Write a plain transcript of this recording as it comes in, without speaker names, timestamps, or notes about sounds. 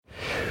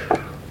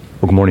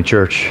Well, good morning,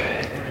 church.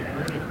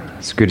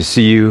 It's good to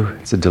see you.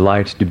 It's a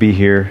delight to be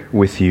here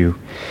with you.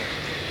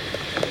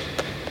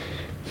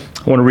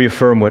 I want to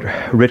reaffirm what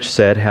Rich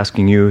said,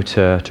 asking you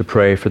to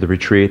pray for the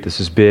retreat.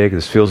 This is big.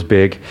 This feels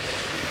big.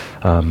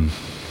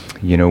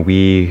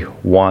 We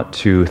want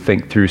to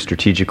think through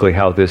strategically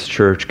how this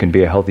church can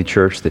be a healthy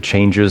church that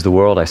changes the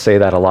world. I say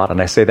that a lot, and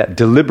I say that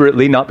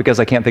deliberately, not because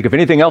I can't think of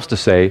anything else to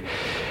say,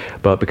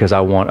 but because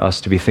I want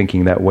us to be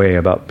thinking that way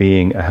about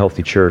being a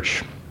healthy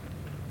church.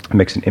 It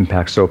makes an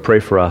impact. So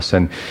pray for us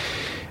and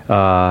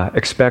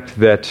expect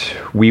that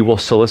we will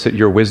solicit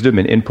your wisdom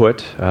and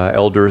input.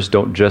 Elders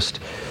don't just,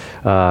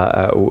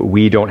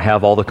 we don't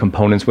have all the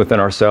components within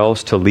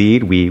ourselves to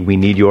lead. We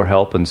need your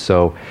help, and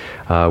so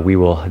we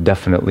will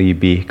definitely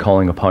be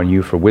calling upon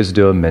you for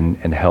wisdom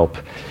and help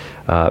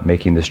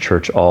making this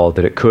church all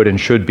that it could and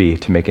should be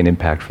to make an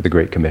impact for the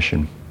Great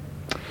Commission.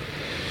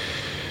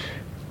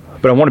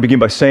 But I want to begin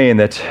by saying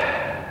that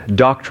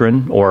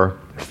doctrine or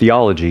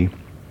theology,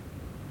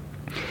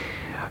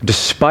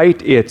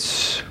 despite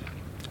its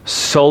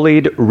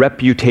sullied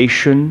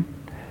reputation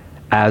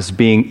as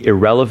being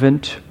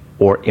irrelevant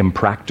or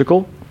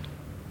impractical,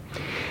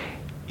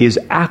 is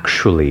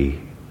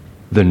actually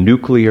the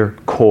nuclear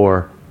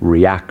core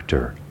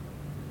reactor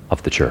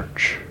of the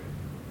church.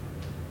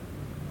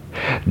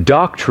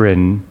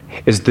 Doctrine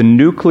is the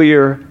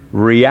nuclear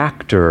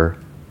reactor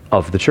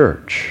of the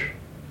church.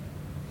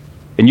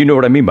 And you know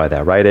what I mean by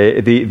that,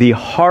 right? The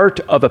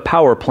heart of a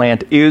power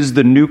plant is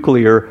the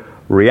nuclear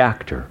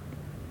reactor.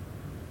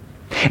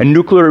 And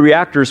nuclear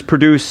reactors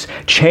produce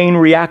chain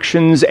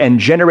reactions and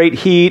generate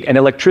heat and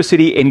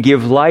electricity and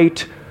give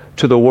light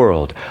to the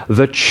world.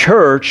 The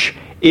church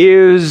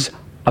is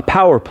a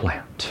power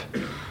plant.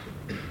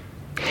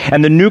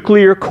 And the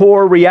nuclear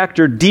core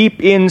reactor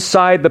deep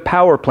inside the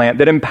power plant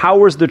that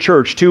empowers the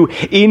church to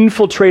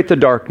infiltrate the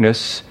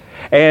darkness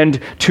and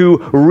to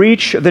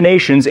reach the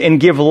nations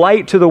and give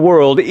light to the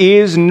world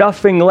is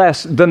nothing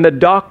less than the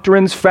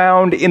doctrines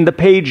found in the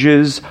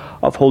pages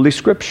of Holy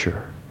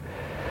Scripture.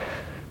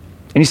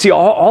 And you see,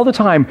 all the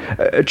time,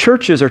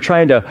 churches are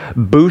trying to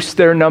boost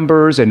their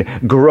numbers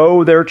and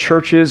grow their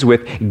churches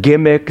with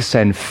gimmicks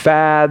and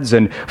fads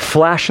and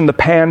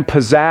flash-in-the-pan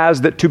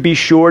pizzazz that, to be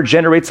sure,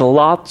 generates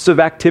lots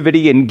of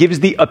activity and gives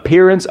the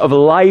appearance of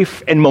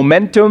life and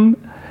momentum.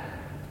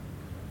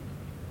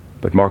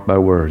 But mark my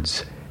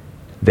words,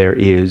 there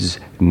is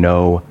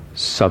no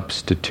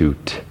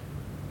substitute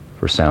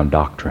for sound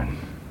doctrine.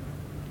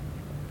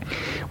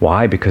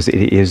 Why? Because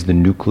it is the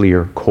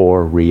nuclear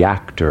core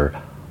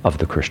reactor of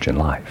the Christian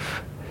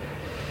life.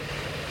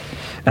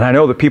 And I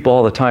know that people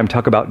all the time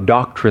talk about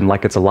doctrine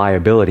like it's a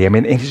liability. I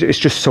mean, it's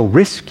just so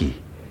risky.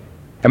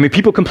 I mean,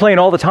 people complain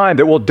all the time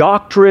that, well,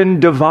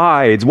 doctrine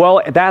divides.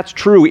 Well, that's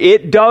true.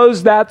 It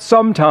does that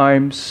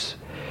sometimes.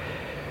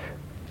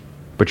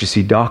 But you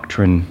see,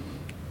 doctrine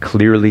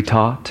clearly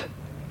taught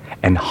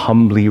and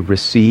humbly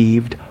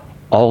received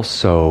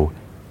also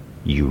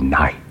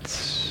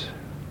unites.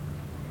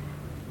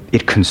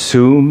 It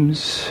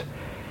consumes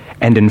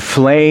and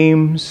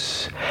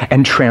inflames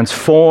and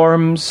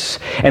transforms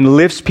and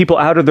lifts people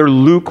out of their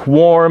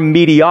lukewarm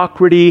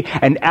mediocrity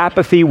and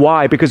apathy.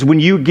 Why? Because when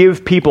you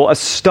give people a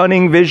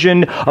stunning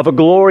vision of a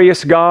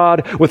glorious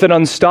God with an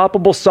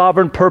unstoppable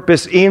sovereign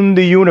purpose in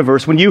the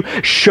universe, when you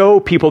show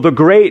people the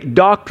great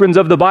doctrines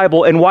of the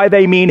Bible and why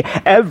they mean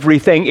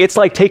everything, it's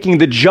like taking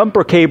the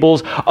jumper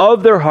cables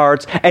of their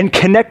hearts and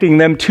connecting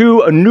them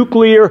to a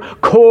nuclear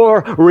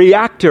core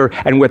reactor.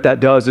 And what that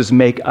does is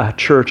make a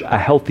church a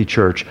healthy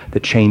church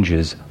that changes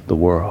the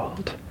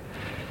world.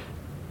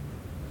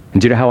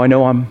 And do you know how I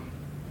know I'm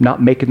not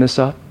making this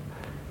up?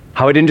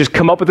 How I didn't just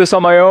come up with this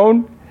on my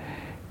own?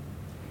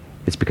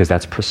 It's because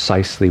that's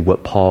precisely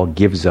what Paul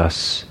gives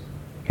us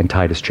in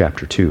Titus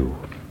chapter 2.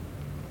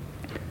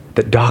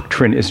 That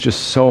doctrine is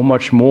just so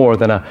much more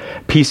than a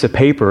piece of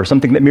paper or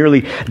something that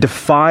merely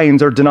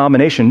defines our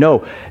denomination.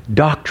 No,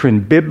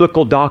 doctrine,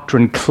 biblical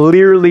doctrine,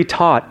 clearly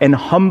taught and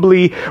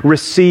humbly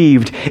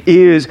received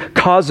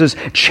causes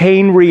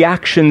chain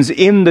reactions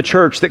in the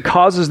church that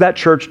causes that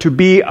church to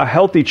be a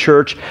healthy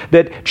church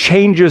that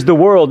changes the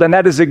world. And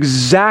that is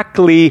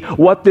exactly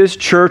what this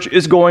church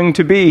is going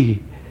to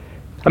be.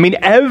 I mean,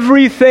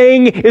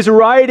 everything is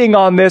riding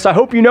on this. I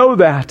hope you know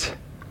that.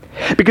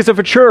 Because if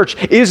a church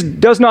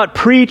does not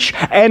preach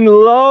and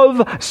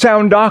love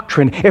sound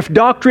doctrine, if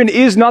doctrine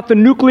is not the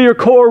nuclear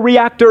core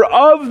reactor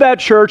of that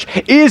church,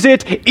 is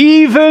it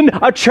even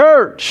a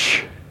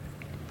church?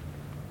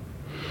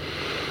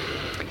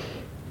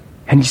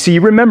 And you see,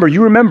 you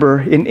remember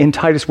in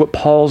Titus what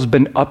Paul's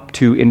been up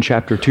to in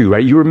chapter 2,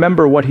 right? You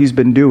remember what he's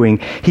been doing.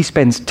 He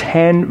spends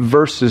 10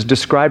 verses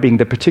describing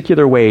the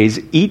particular ways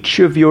each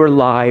of your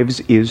lives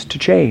is to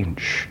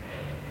change.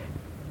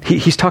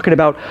 He's talking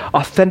about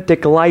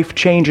authentic life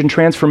change and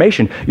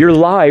transformation. Your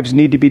lives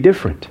need to be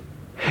different.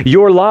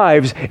 Your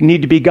lives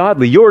need to be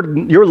godly.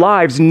 Your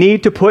lives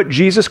need to put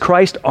Jesus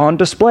Christ on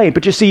display.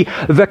 But you see,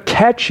 the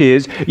catch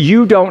is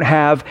you don't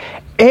have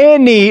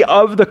any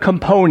of the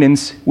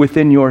components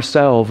within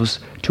yourselves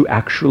to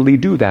actually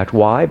do that.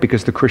 Why?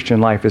 Because the Christian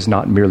life is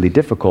not merely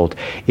difficult,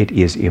 it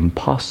is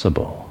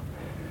impossible.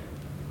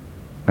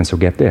 And so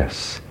get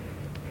this.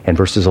 In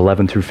verses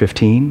 11 through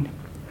 15,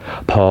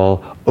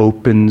 Paul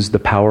opens the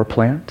power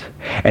plant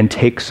and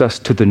takes us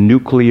to the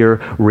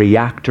nuclear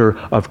reactor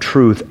of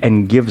truth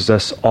and gives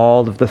us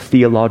all of the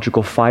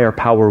theological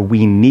firepower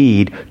we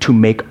need to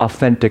make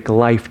authentic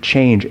life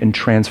change and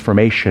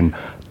transformation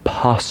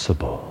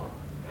possible.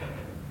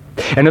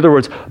 In other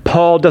words,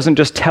 Paul doesn't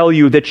just tell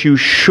you that you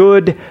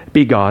should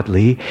be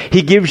godly.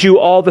 He gives you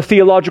all the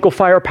theological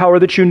firepower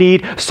that you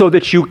need so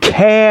that you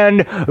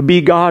can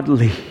be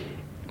godly.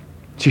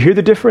 Do you hear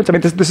the difference? I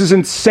mean, this is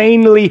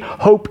insanely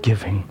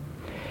hope-giving.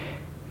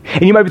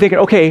 And you might be thinking,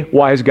 okay,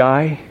 wise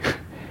guy,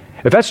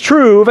 if that's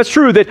true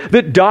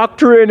that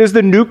doctrine is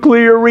the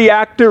nuclear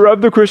reactor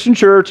of the Christian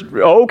church,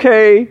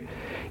 okay.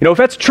 If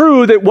that's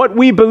true that what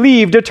we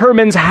believe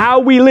determines how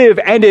we live,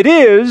 and it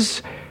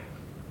is,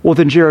 well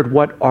then, Jared,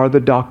 what are the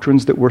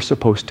doctrines that we're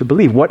supposed to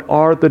believe? What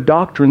are the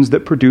doctrines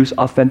that produce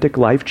authentic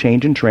life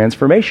change and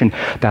transformation?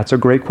 That's a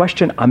great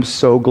question. I'm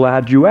so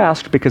glad you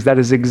asked, because that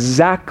is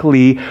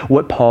exactly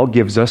what Paul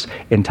gives us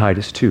in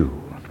Titus 2.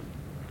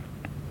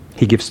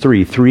 He gives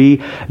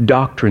three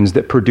doctrines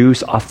that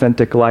produce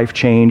authentic life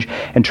change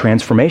and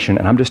transformation.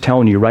 And I'm just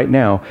telling you right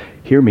now,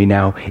 hear me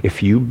now,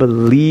 if you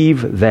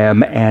believe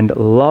them and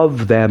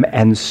love them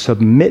and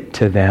submit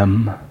to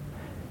them,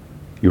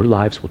 your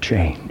lives will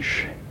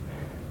change.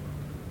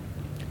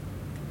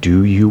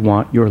 Do you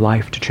want your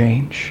life to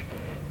change?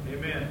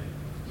 Amen.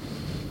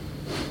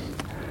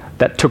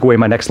 That took away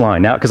my next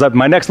line now, because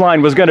my next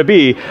line was going to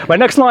be,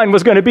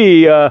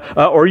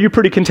 are you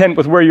pretty content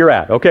with where you're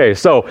at? Okay,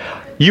 so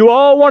you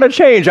all want to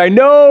change. I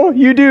know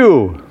you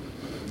do.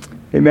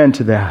 Amen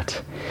to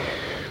that.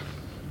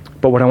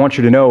 But what I want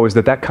you to know is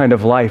that kind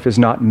of life is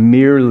not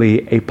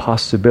merely a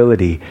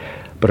possibility,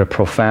 but a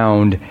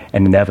profound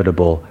and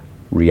inevitable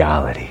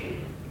reality.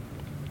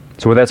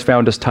 So where that's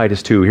found is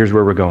Titus 2. Here's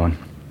where we're going.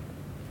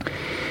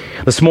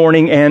 This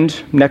morning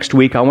and next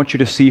week, I want you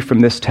to see from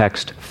this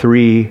text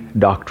 3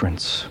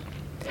 doctrines.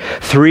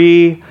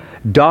 3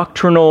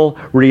 doctrinal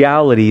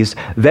realities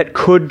that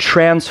could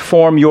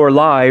transform your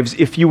lives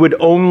if you would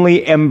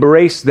only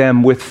embrace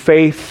them with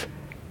faith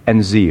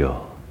and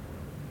zeal.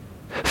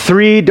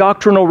 3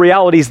 doctrinal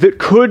realities that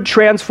could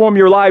transform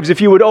your lives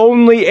if you would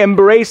only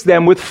embrace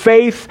them with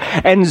faith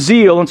and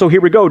zeal. And so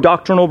here we go.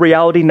 Doctrinal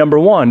reality number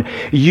 1.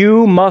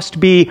 You must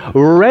be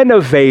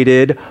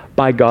renovated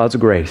by God's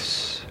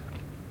grace.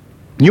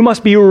 You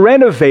must be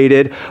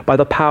renovated by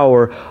the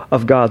power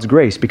of God's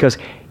grace. Because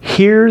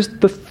here's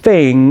the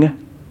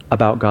thing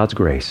about God's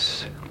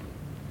grace.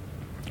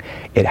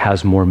 It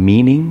has more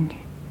meaning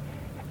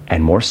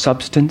and more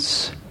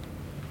substance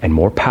and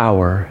more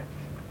power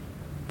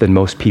than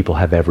most people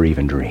have ever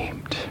even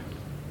dreamed.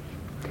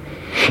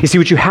 You see,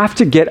 what you have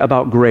to get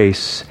about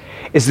grace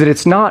is that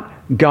it's not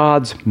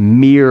God's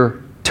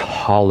mere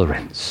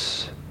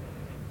tolerance.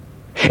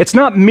 It's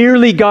not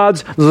merely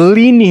God's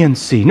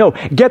leniency. No,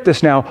 get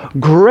this now.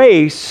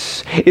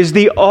 Grace is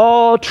the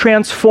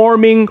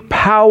all-transforming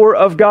power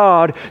of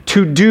God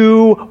to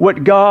do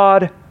what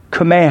God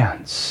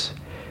commands.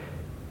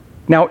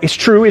 Now, it's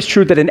true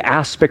that an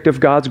aspect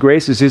of God's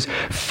grace is His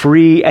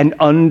free and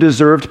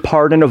undeserved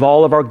pardon of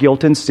all of our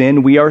guilt and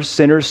sin. We are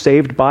sinners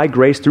saved by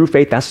grace through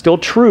faith. That's still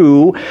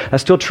true.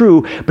 But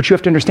you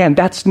have to understand,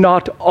 that's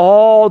not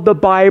all the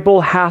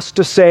Bible has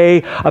to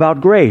say about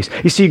grace.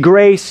 You see,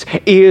 grace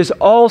is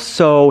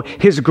also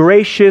His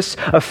gracious,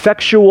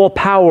 effectual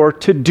power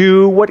to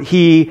do what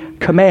He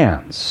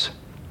commands.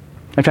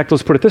 In fact,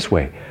 let's put it this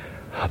way.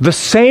 The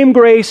same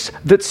grace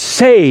that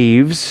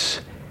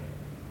saves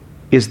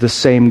is the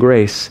same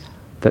grace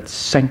that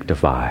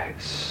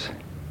sanctifies.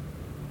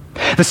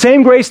 The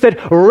same grace that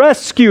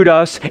rescued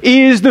us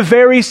is the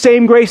very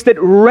same grace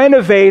that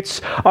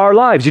renovates our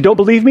lives. You don't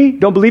believe me?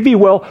 Don't believe me?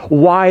 Well,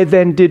 why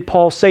then did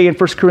Paul say in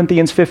 1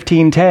 Corinthians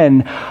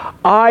 15:10,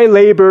 I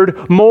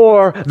labored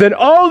more than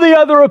all the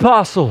other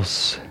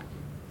apostles,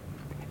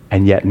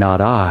 and yet not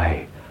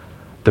I,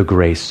 the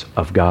grace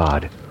of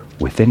God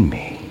within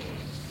me.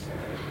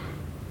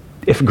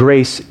 If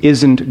grace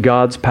isn't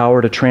God's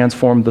power to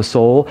transform the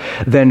soul,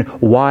 then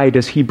why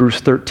does Hebrews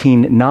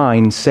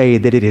 13:9 say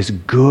that it is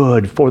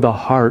good for the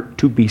heart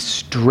to be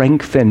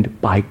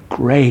strengthened by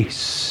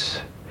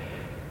grace?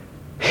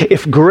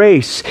 If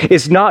grace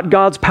is not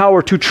God's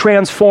power to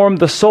transform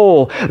the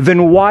soul,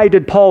 then why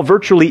did Paul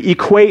virtually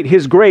equate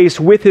his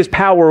grace with his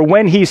power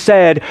when he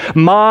said,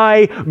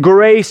 my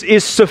grace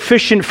is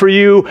sufficient for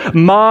you,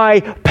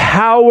 my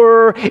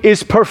power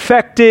is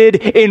perfected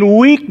in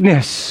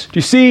weakness? Do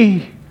you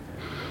see?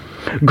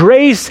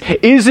 Grace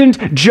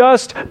isn't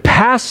just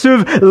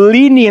passive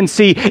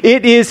leniency.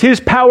 It is His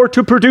power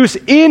to produce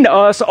in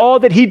us all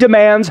that He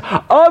demands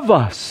of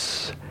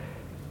us.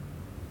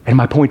 And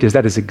my point is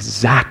that is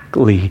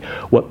exactly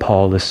what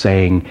Paul is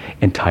saying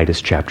in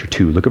Titus chapter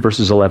 2. Look at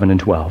verses 11 and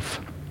 12.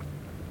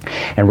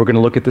 And we're going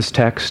to look at this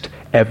text,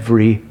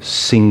 every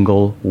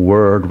single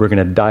word. We're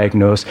going to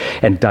diagnose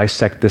and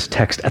dissect this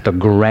text at the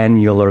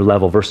granular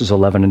level, verses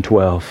 11 and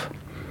 12.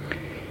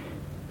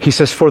 He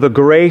says, "For the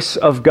grace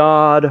of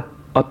God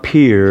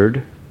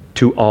appeared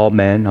to all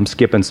men." I'm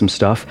skipping some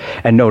stuff.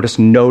 And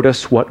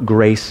notice what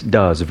grace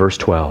does. Verse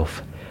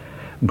 12.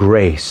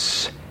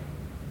 Grace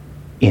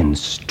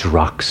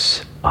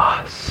instructs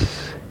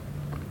us.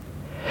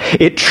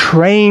 It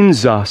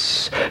trains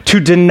us to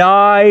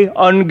deny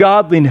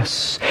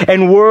ungodliness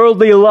and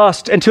worldly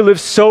lust and to live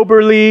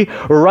soberly,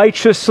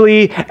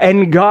 righteously,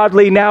 and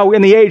godly now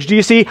in the age. Do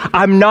you see?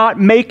 I'm not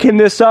making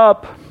this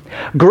up.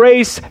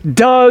 Grace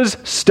does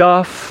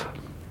stuff.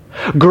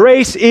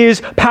 Grace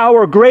is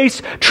power.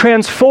 Grace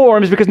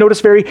transforms, because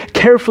notice very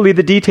carefully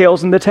the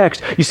details in the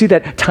text. You see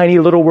that tiny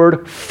little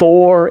word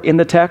 "for" in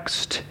the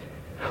text?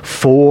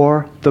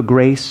 For the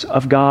grace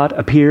of God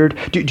appeared.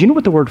 Do you know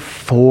what the word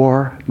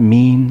 "for"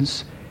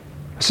 means?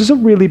 This is a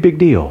really big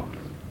deal.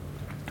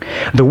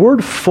 The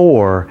word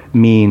 "for"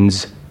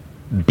 means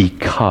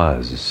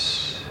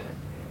because.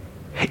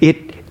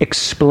 It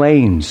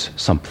explains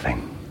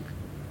something.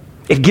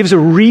 It gives a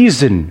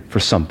reason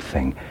for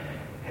something.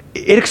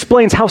 It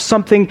explains how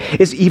something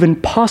is even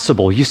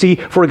possible. You see,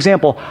 for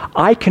example,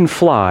 I can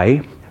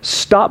fly,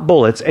 stop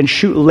bullets, and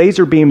shoot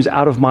laser beams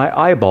out of my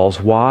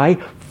eyeballs. Why?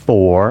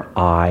 For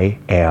I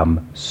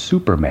am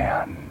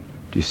Superman.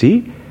 Do you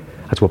see?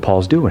 That's what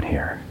Paul's doing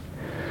here.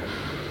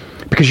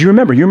 Because you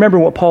remember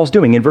what Paul's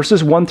doing. In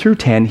verses 1 through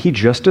 10, he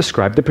just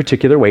described the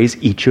particular ways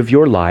each of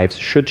your lives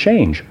should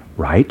change,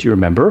 right? You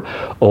remember?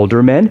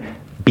 Older men,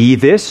 be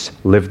this,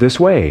 live this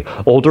way.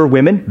 Older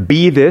women,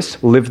 be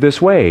this, live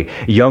this way.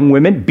 Young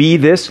women, be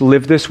this,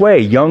 live this way.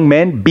 Young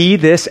men, be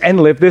this and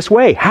live this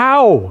way.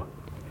 How?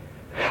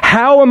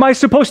 How am I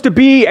supposed to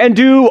be and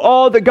do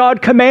all that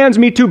God commands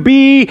me to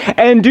be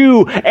and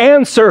do?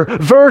 Answer,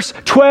 verse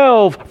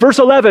 12, verse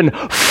 11.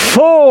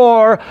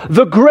 For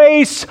the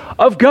grace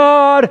of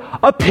God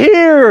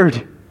appeared.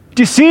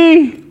 Do you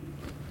see?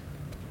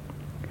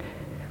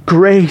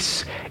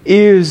 Grace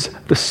is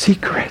the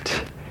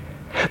secret.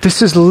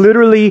 This is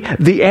literally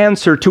the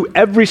answer to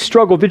every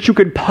struggle that you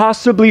could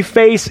possibly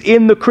face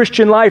in the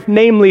Christian life,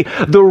 namely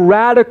the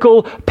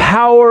radical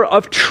power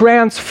of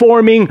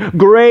transforming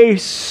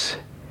grace.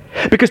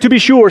 Because to be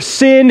sure,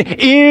 sin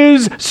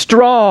is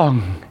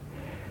strong,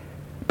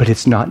 but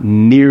it's not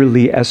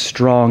nearly as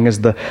strong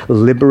as the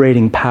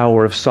liberating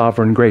power of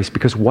sovereign grace.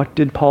 Because what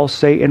did Paul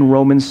say in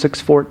Romans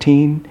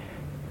 6:14?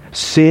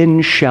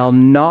 Sin shall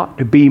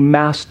not be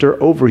master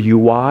over you.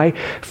 Why?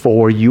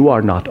 For you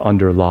are not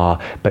under law,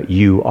 but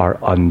you are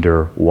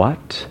under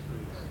what?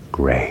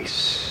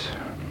 Grace.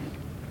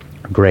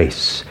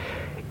 Grace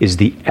is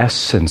the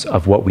essence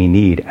of what we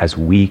need as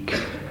weak,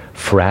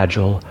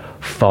 fragile,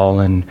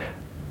 fallen,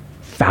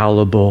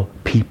 fallible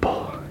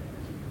people.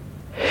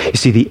 You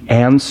see, the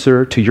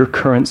answer to your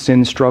current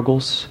sin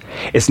struggles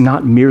is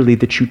not merely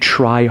that you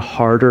try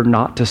harder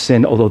not to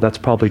sin, although that's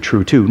probably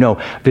true too. No,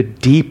 the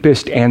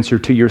deepest answer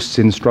to your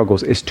sin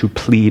struggles is to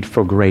plead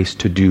for grace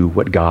to do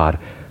what God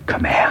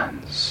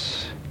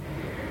commands.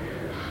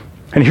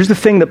 And here's the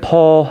thing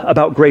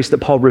about grace that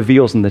Paul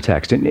reveals in the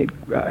text. And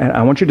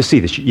I want you to see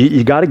this.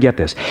 You got to get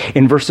this.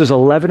 In verses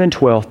 11 and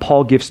 12,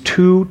 Paul gives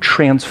two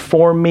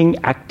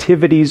transforming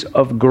activities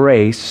of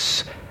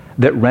grace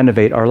that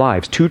renovate our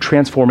lives. Two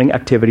transforming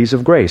activities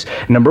of grace.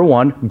 Number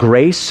one,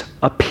 grace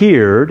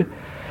appeared.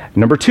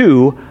 Number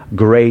two,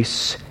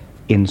 grace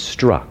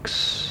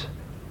instructs.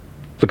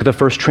 Look at the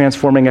first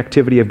transforming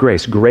activity of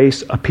grace.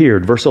 Grace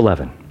appeared. Verse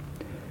 11.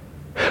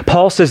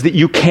 Paul says that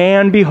you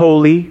can be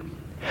holy,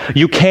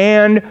 you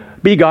can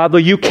be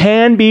godly, you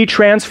can be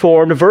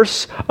transformed.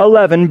 Verse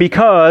 11,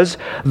 because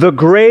the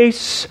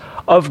grace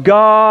of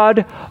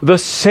God, the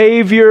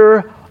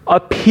Savior,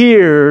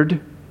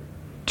 appeared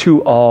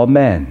to all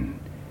men.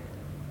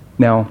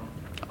 Now,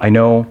 I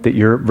know that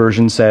your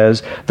version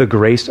says the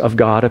grace of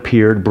God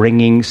appeared,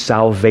 bringing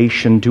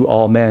salvation to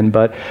all men,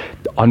 but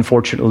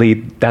unfortunately,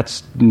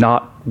 that's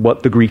not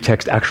what the Greek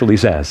text actually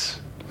says.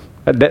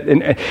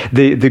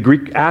 The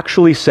Greek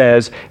actually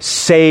says,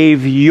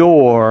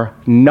 Savior,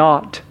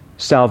 not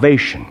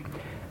salvation.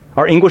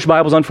 Our English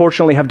Bibles,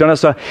 unfortunately, have done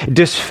us a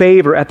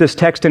disfavor at this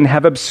text and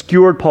have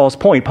obscured Paul's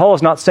point. Paul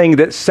is not saying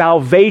that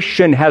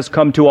salvation has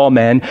come to all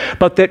men,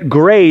 but that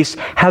grace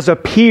has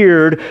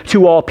appeared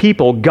to all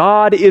people.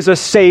 God is a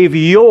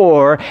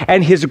Savior,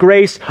 and His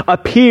grace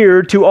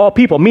appeared to all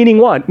people. Meaning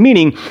what?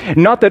 Meaning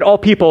not that all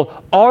people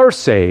are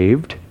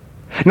saved,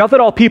 not that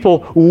all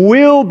people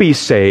will be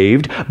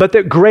saved, but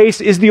that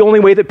grace is the only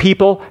way that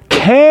people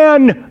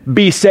can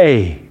be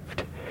saved.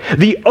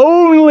 The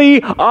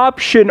only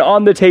option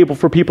on the table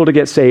for people to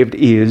get saved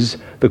is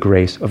the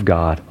grace of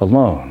God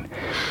alone.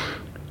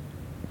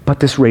 But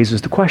this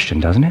raises the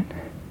question, doesn't it?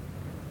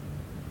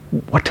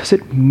 What does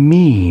it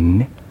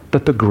mean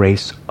that the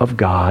grace of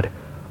God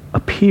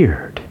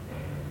appeared?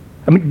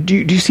 I mean, do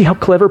you see how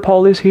clever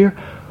Paul is here?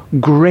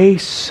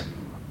 Grace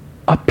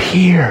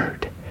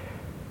appeared.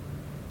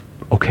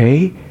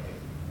 Okay?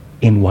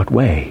 In what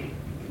way?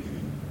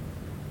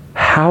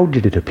 How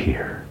did it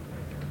appear?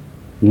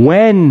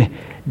 When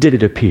did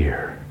it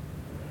appear?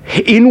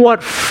 In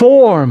what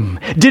form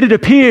did it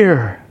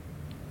appear?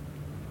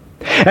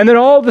 And then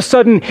all of a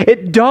sudden,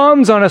 it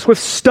dawns on us with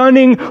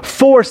stunning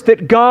force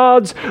that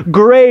God's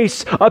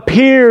grace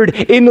appeared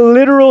in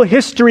literal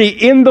history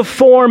in the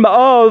form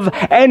of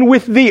and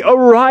with the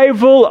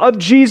arrival of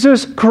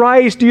Jesus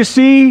Christ. Do you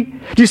see?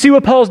 Do you see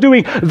what Paul's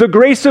doing? The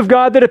grace of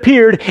God that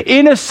appeared,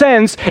 in a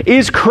sense,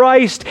 is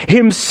Christ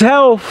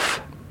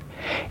himself.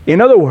 In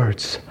other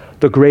words,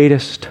 the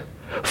greatest,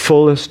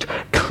 fullest,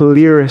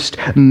 clearest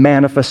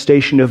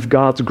manifestation of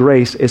God's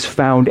grace is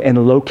found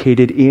and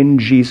located in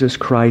Jesus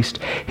Christ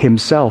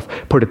himself.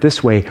 Put it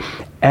this way,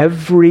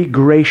 every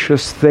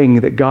gracious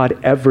thing that God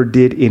ever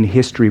did in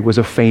history was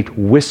a faint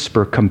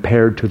whisper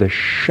compared to the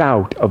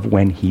shout of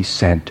when he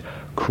sent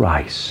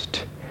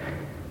Christ.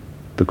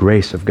 The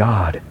grace of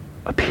God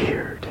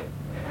appeared.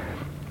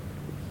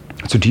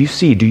 So do you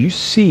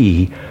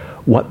see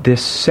what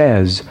this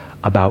says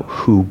about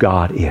who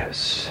God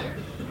is?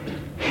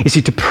 You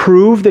see, to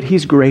prove that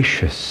he's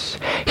gracious,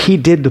 he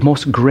did the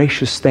most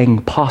gracious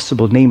thing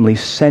possible, namely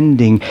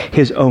sending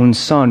his own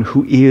Son,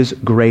 who is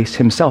grace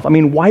himself. I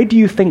mean, why do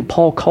you think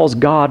Paul calls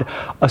God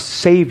a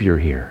Savior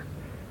here?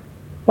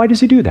 Why does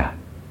he do that?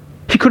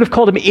 He could have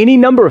called him any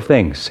number of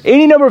things,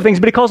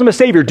 but he calls him a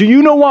Savior. Do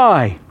you know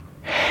why?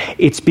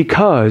 It's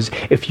because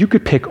if you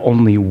could pick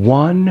only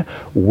one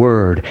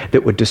word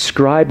that would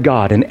describe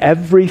God and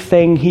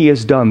everything he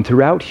has done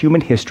throughout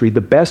human history, the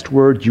best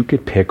word you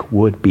could pick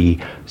would be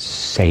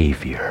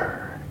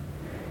Savior.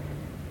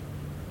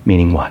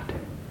 Meaning what?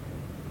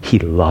 He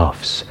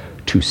loves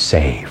to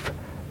save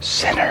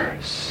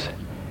sinners.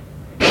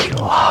 He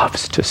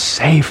loves to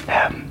save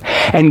them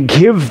and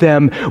give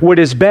them what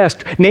is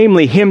best,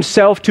 namely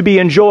himself to be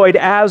enjoyed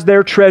as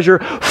their treasure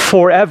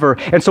forever.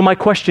 And so my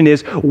question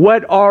is,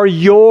 what are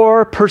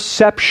your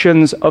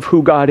perceptions of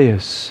who God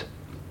is?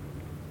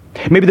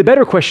 Maybe the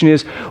better question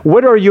is,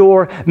 what are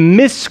your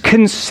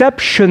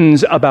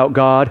misconceptions about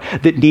God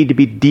that need to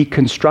be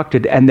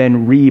deconstructed and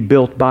then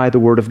rebuilt by the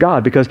Word of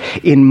God? Because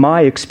in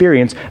my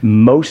experience,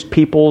 most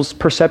people's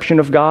perception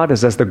of God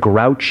is as the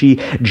grouchy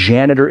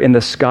janitor in the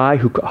sky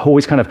who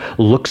always kind of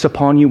looks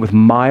upon you with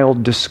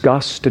mild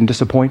disgust and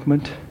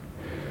disappointment.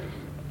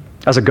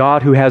 As a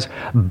God who has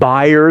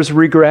buyer's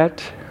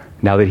regret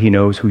now that he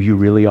knows who you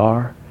really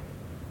are.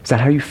 Is that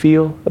how you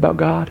feel about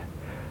God?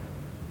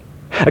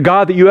 A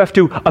God that you have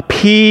to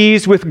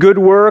appease with good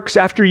works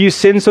after you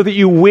sin so that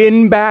you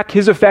win back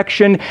his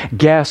affection.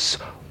 Guess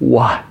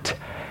what?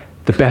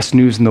 The best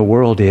news in the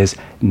world is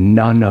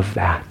none of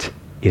that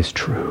is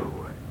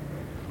true.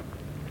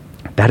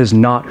 That is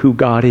not who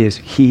God is.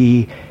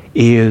 He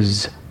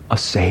is a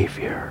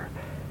Savior.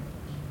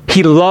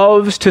 He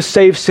loves to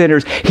save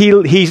sinners. He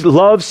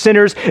loves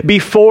sinners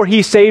before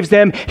he saves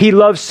them. He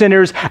loves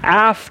sinners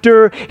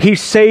after he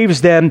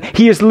saves them.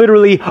 He is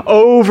literally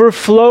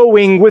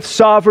overflowing with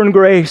sovereign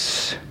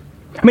grace.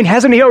 I mean,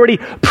 hasn't he already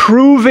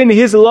proven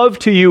his love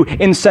to you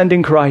in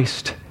sending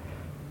Christ?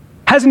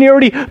 Hasn't he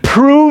already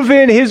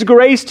proven his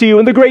grace to you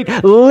in the great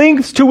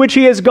lengths to which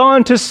he has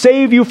gone to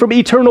save you from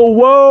eternal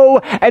woe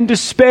and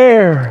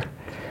despair?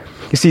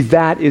 You see,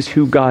 that is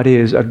who God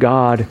is, a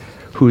God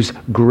whose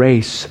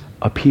grace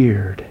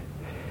appeared.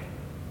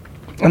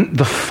 And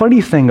the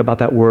funny thing about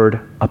that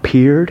word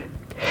appeared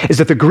is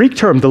that the Greek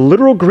term, the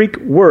literal Greek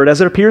word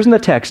as it appears in the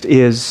text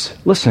is,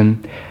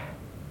 listen,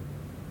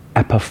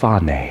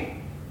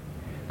 epiphane.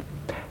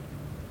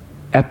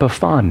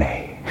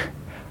 Epiphane.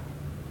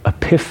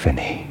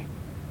 Epiphany.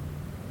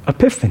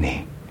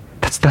 Epiphany.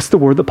 That's the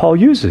word that Paul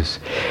uses.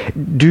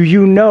 Do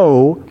you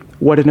know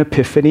what an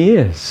epiphany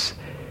is?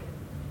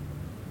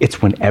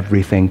 It's when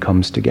everything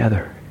comes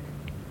together.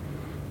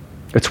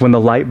 It's when the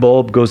light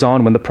bulb goes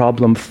on, when the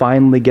problem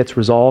finally gets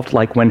resolved,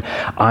 like when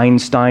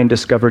Einstein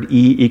discovered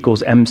E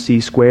equals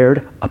mc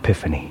squared,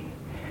 epiphany.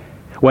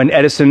 When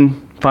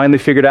Edison finally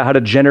figured out how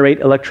to generate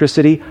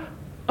electricity,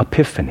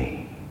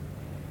 epiphany.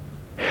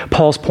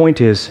 Paul's point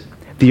is,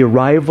 the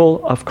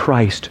arrival of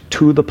Christ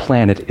to the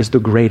planet is the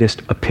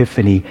greatest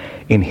epiphany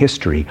in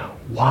history.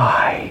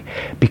 Why?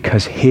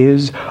 Because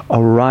his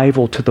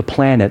arrival to the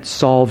planet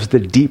solves the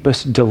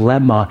deepest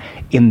dilemma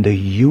in the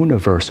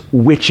universe,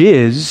 which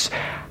is,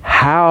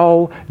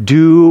 how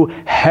do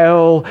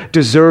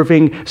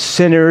hell-deserving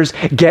sinners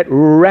get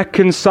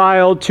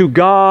reconciled to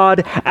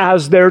God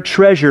as their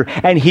treasure?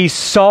 And he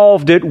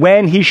solved it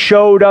when he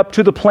showed up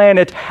to the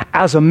planet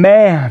as a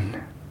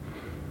man.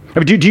 I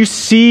mean, do you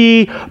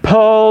see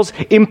Paul's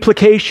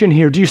implication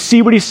here? Do you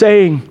see what he's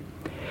saying?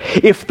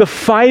 If the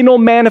final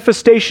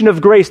manifestation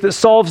of grace that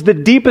solves the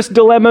deepest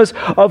dilemmas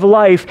of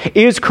life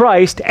is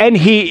Christ, and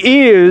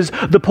he is,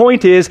 the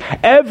point is,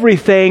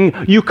 everything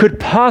you could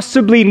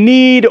possibly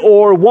need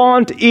or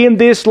want in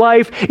this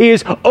life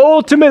is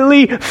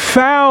ultimately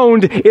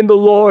found in the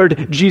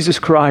Lord Jesus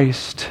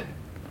Christ.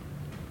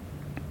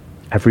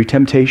 Every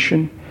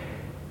temptation,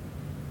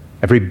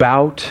 every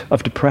bout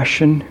of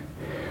depression,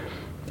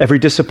 Every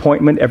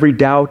disappointment, every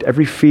doubt,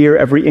 every fear,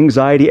 every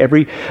anxiety,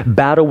 every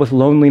battle with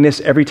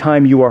loneliness, every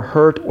time you are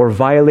hurt or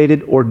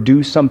violated or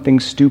do something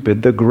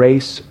stupid, the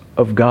grace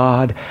of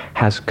God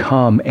has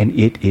come and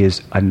it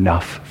is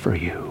enough for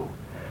you.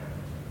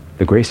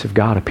 The grace of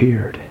God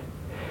appeared.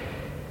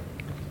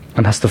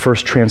 And that's the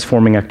first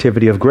transforming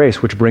activity of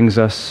grace, which brings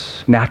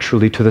us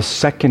naturally to the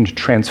second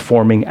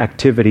transforming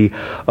activity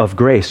of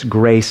grace.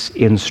 Grace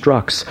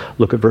instructs.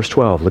 Look at verse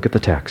 12. Look at the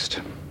text.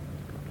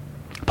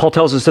 Paul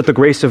tells us that the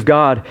grace of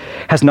God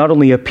has not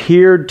only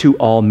appeared to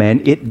all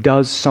men, it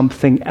does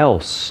something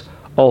else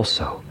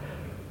also.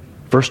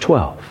 Verse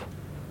 12.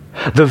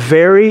 The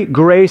very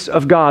grace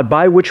of God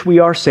by which we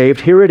are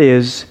saved, here it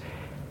is,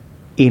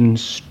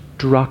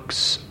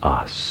 instructs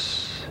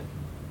us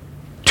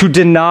to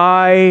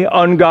deny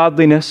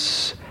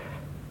ungodliness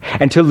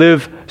and to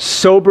live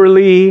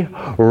soberly,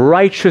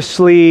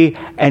 righteously,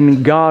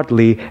 and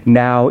godly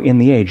now in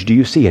the age. Do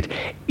you see it?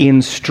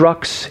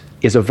 Instructs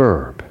is a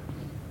verb.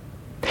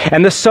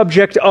 And the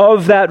subject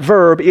of that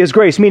verb is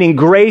grace, meaning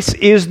grace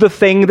is the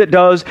thing that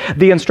does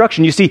the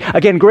instruction. You see,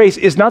 again, grace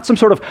is not some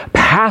sort of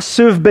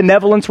passive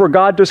benevolence where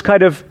God just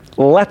kind of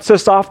lets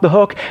us off the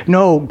hook.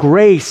 No,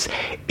 grace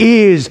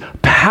is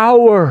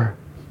power.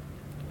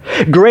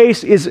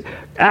 Grace is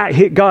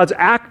God's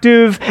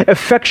active,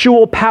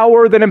 effectual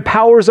power that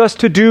empowers us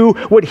to do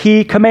what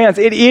He commands.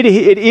 It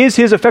is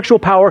His effectual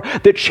power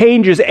that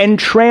changes and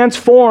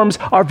transforms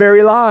our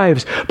very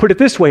lives. Put it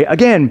this way,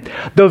 again,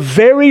 the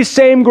very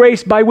same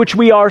grace by which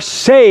we are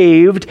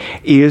saved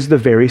is the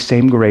very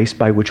same grace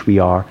by which we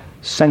are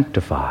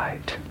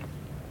sanctified.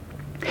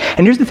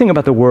 And here's the thing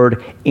about the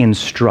word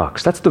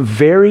instructs. That's the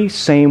very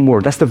same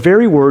word. That's the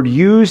very word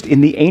used in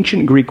the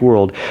ancient Greek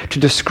world to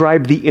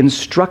describe the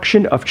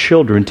instruction of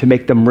children to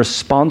make them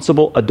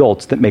responsible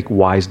adults that make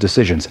wise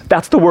decisions.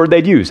 That's the word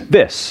they'd use,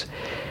 this.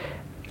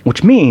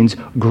 Which means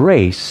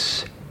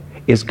grace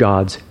is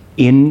God's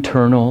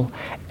internal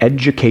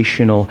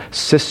educational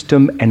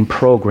system and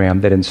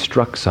program that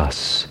instructs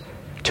us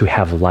to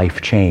have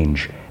life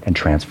change and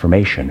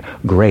transformation.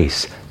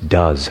 Grace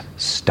does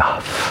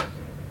stuff.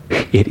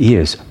 It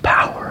is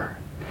power.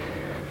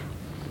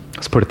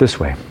 Let's put it this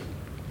way.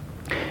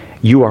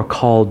 You are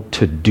called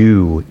to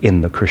do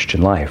in the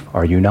Christian life,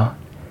 are you not?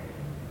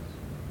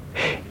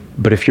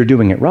 But if you're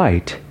doing it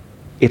right,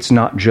 it's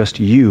not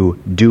just you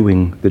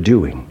doing the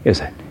doing,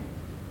 is it?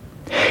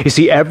 You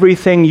see,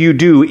 everything you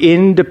do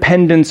in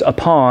dependence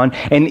upon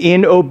and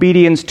in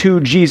obedience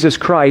to Jesus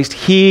Christ,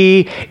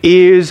 He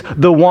is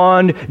the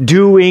one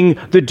doing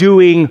the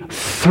doing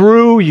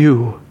through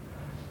you.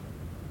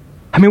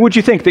 I mean, would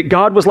you think that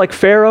God was like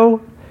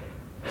Pharaoh?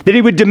 That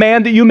He would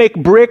demand that you make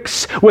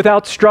bricks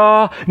without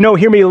straw? No,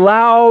 hear me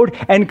loud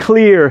and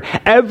clear.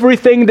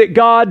 Everything that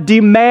God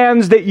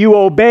demands that you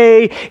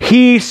obey,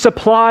 He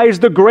supplies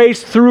the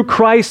grace through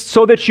Christ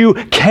so that you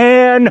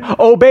can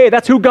obey.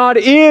 That's who God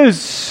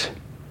is.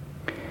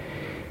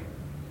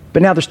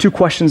 But now there's two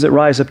questions that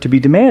rise up to be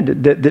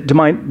demanded, that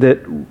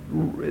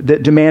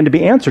demand to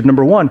be answered.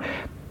 Number one,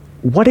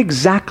 what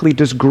exactly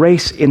does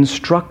grace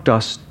instruct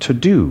us to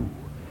do?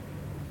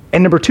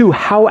 And number two,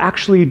 how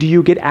actually do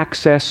you get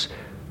access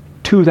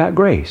to that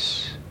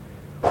grace?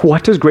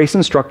 What does grace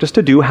instruct us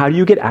to do? How do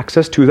you get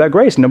access to that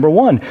grace? Number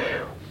one,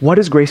 what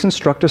does grace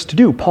instruct us to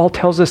do? Paul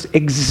tells us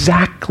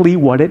exactly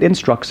what it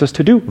instructs us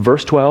to do.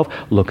 Verse 12,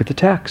 look at the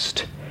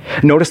text.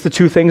 Notice the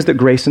two things that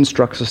grace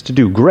instructs us to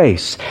do.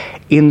 Grace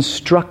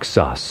instructs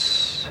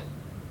us,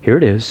 here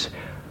it is,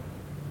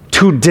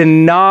 to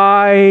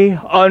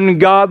deny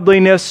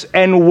ungodliness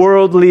and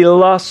worldly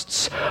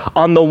lusts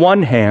on the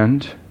one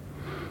hand,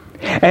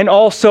 and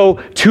also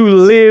to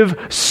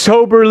live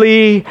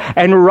soberly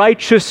and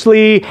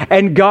righteously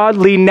and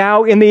godly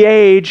now in the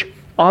age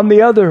on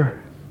the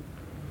other.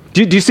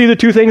 Do you see the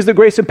two things that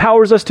grace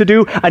empowers us to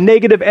do? A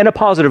negative and a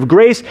positive.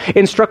 Grace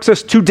instructs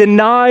us to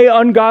deny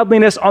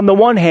ungodliness on the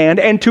one hand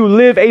and to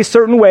live a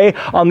certain way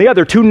on the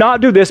other. To not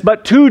do this,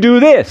 but to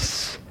do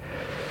this.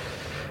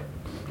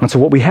 And so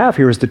what we have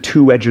here is the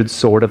two-edged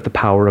sword of the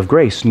power of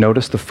grace.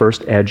 Notice the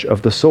first edge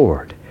of the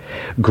sword.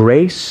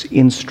 Grace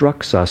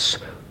instructs us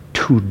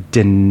to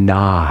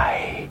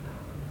deny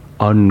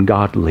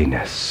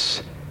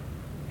ungodliness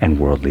and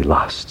worldly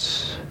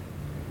lusts.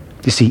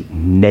 You see,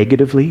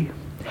 negatively,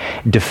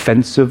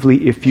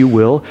 defensively, if you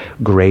will,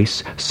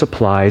 grace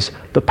supplies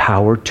the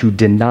power to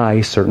deny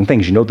certain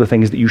things. You know the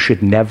things that you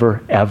should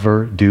never,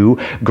 ever do?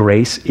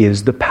 Grace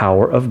is the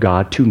power of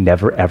God to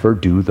never, ever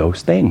do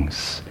those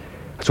things.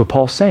 That's what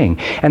Paul's saying.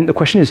 And the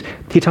question is,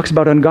 he talks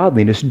about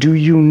ungodliness. Do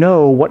you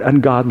know what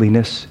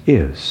ungodliness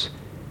is?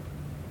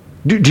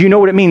 Do you know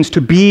what it means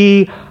to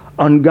be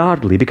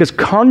ungodly? Because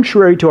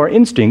contrary to our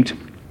instinct,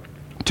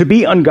 to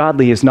be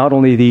ungodly is not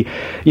only the,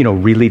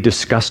 really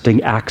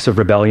disgusting acts of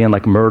rebellion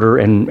like murder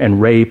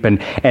and rape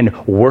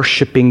and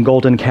worshiping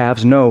golden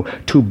calves. No,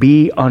 to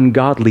be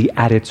ungodly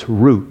at its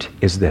root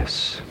is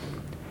this.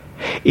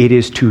 It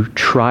is to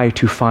try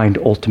to find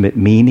ultimate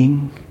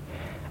meaning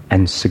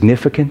and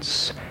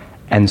significance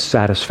and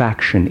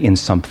satisfaction in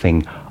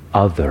something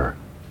other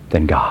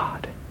than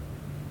God.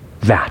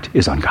 That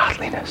is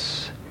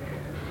ungodliness.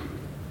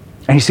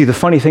 And you see, the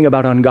funny thing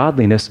about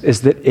ungodliness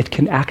is that it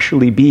can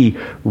actually be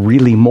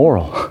really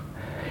moral.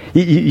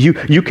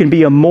 You can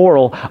be a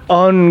moral,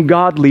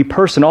 ungodly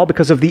person, all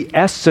because of the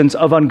essence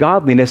of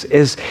ungodliness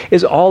is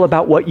all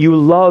about what you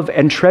love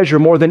and treasure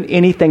more than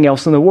anything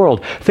else in the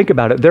world. Think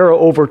about it. There are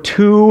over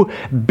 2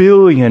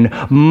 billion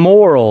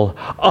moral,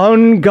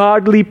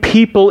 ungodly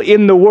people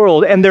in the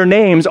world, and their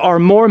names are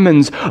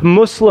Mormons,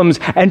 Muslims,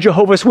 and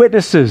Jehovah's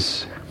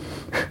Witnesses.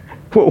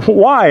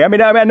 Why? I mean,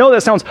 I know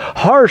that sounds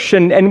harsh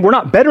and we're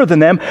not better than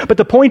them, but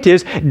the point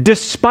is,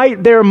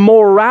 despite their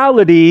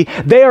morality,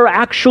 they are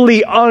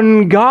actually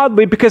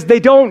ungodly because they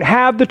don't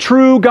have the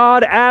true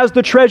God as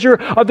the treasure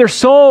of their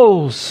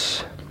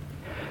souls.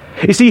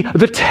 You see,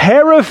 the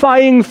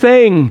terrifying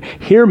thing,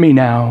 hear me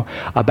now,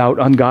 about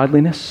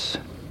ungodliness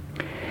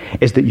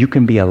is that you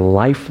can be a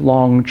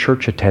lifelong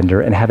church attender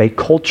and have a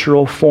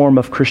cultural form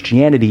of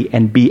Christianity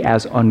and be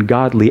as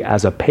ungodly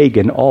as a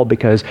pagan, all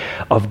because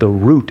of the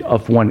root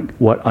of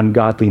what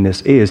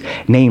ungodliness is,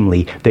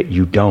 namely that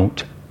you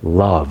don't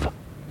love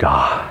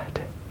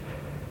God.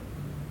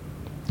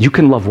 You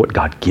can love what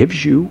God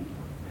gives you.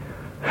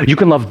 You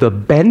can love the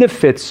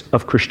benefits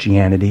of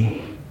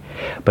Christianity,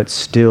 but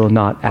still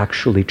not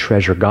actually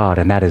treasure God,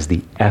 and that is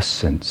the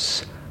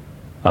essence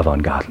of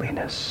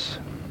ungodliness.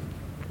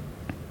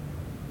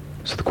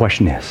 So the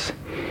question is,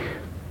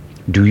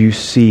 do you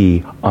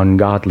see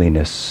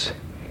ungodliness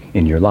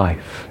in your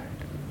life?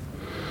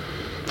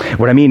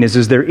 What I mean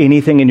is there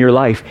anything in your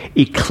life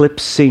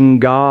eclipsing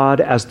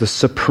God as the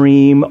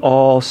supreme,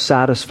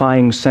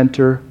 all-satisfying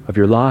center of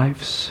your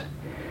lives?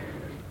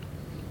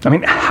 I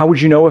mean, how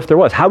would you know if there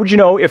was? How would you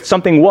know if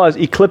something was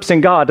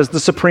eclipsing God as the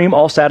supreme,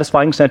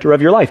 all-satisfying center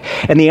of your life?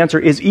 And the answer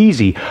is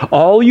easy.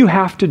 All you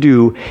have to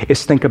do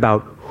is think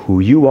about who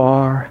you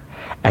are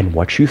and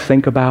what you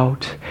think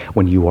about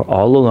when you are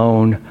all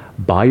alone,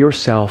 by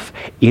yourself,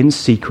 in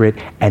secret,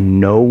 and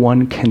no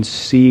one can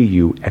see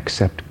you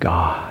except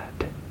God.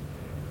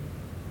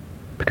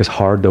 Because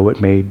hard though it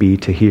may be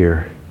to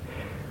hear,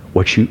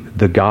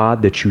 the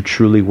God that you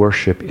truly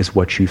worship is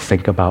what you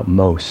think about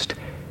most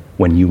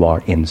when you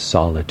are in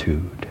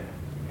solitude.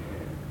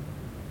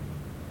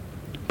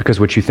 Because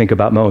what you think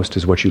about most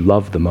is what you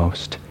love the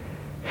most.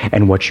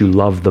 And what you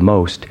love the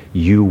most,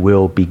 you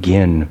will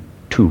begin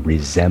to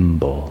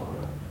resemble.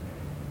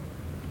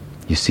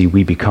 You see,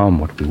 we become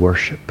what we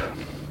worship.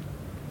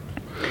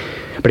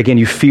 But again,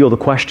 you feel the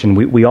question.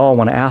 We all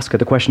want to ask it.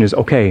 The question is,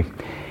 okay,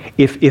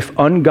 if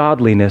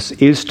ungodliness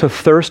is to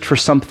thirst for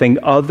something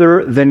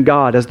other than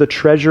God as the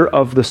treasure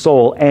of the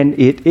soul, and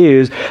it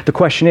is, the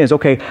question is,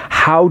 okay,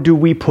 how do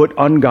we put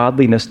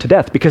ungodliness to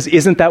death? Because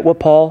isn't that what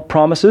Paul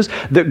promises?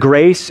 That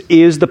grace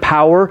is the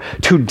power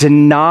to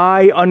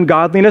deny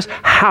ungodliness?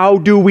 How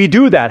do we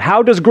do that?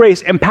 How does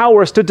grace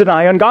empower us to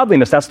deny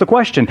ungodliness? That's the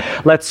question.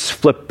 Let's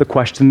flip the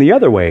question the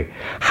other way.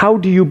 How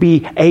do you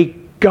be a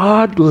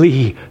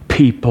godly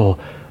people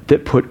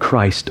that put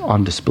Christ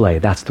on display?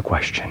 That's the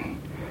question.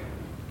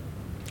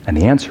 And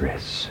the answer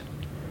is,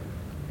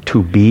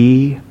 to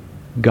be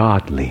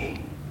godly,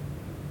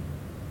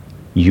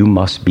 you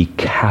must be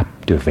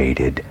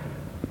captivated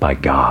by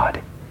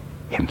God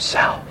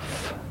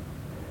Himself.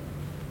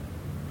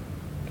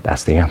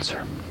 That's the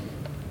answer.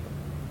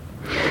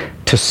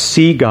 To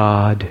see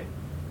God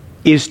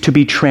is to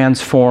be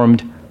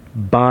transformed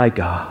by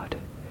God.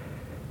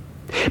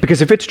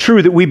 Because if it's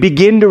true that we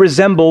begin to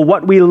resemble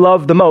what we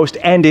love the most,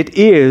 and it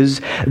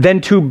is, then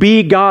to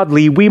be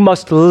godly, we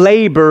must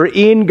labor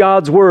in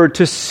God's Word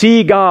to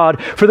see God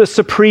for the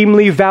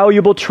supremely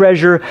valuable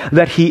treasure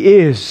that He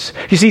is.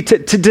 You see,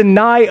 to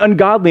deny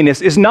ungodliness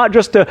is not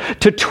just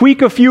to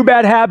tweak a few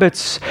bad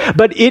habits,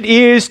 but it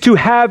is to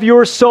have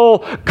your soul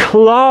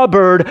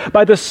clobbered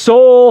by the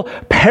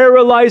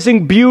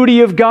soul-paralyzing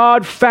beauty of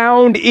God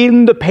found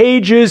in the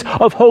pages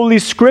of Holy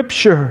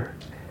Scripture.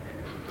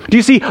 Do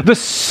you see, the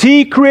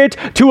secret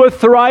to a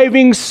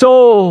thriving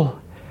soul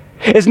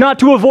is not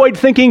to avoid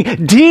thinking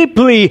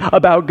deeply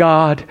about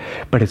God,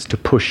 but it's to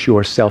push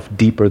yourself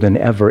deeper than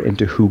ever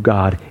into who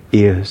God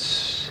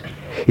is.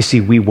 You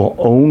see, we will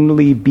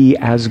only be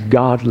as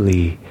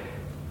godly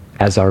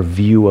as our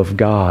view of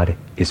God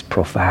is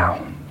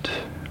profound.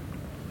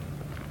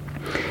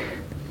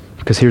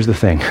 Because here's the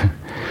thing.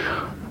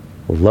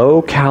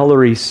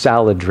 Low-calorie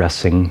salad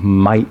dressing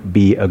might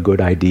be a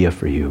good idea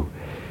for you.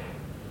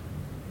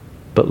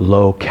 But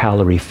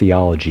low-calorie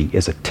theology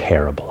is a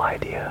terrible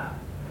idea.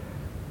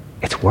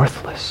 It's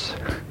worthless.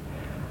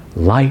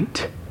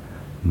 Light,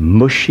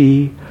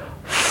 mushy,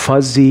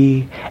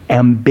 fuzzy,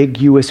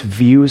 ambiguous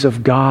views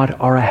of God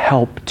are a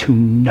help to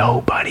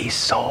nobody's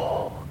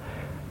soul.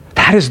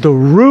 That is the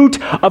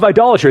root of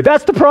idolatry.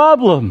 That's the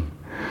problem.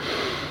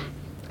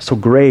 So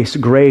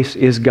grace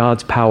is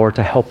God's power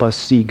to help us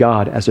see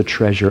God as a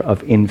treasure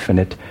of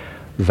infinite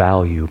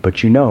value.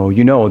 But you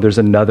know, there's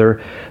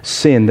another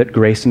sin that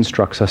grace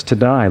instructs us to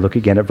deny. Look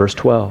again at verse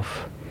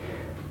 12.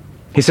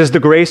 He says, the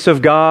grace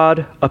of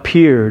God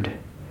appeared,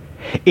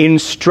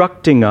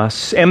 instructing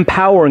us,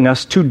 empowering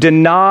us to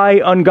deny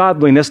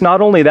ungodliness.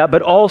 Not only that,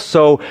 but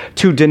also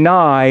to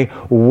deny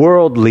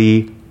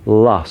worldly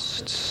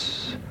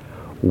lusts.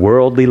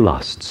 Worldly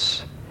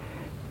lusts.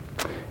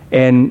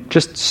 And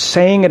just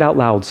saying it out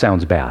loud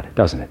sounds bad,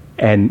 doesn't it?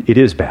 And it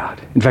is bad.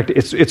 In fact,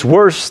 it's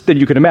worse than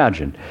you can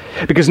imagine.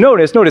 Because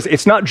notice,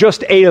 it's not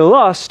just a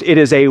lust, it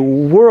is a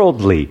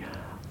worldly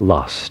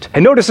lust.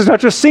 And notice it's not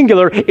just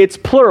singular, it's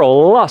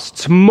plural,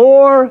 lusts,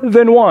 more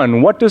than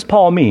one. What does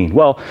Paul mean?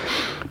 Well,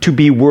 to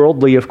be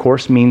worldly, of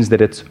course, means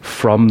that it's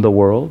from the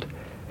world.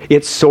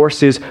 Its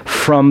source is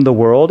from the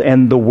world,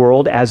 and the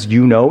world, as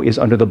you know, is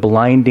under the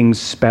blinding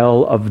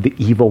spell of the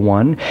evil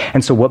one.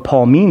 And so what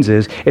Paul means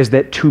is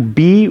that to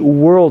be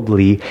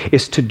worldly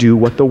is to do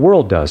what the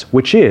world does,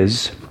 which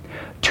is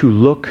to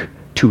look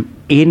to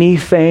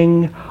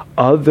anything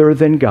other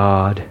than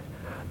God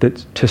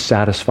to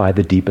satisfy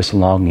the deepest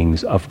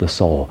longings of the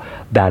soul.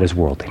 That is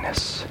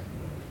worldliness.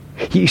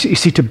 You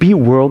see, to be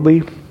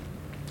worldly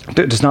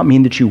does not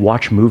mean that you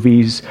watch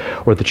movies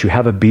or that you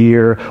have a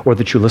beer or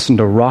that you listen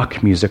to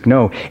rock music.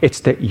 No, it's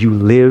that you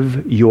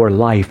live your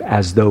life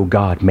as though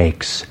God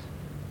makes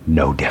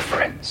no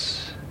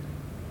difference.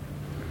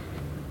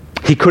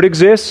 He could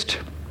exist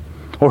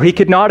or he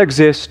could not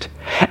exist,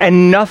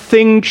 and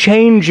nothing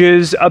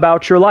changes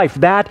about your life.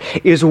 That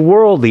is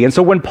worldly. And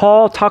so when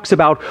Paul talks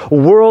about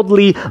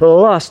worldly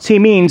lusts, he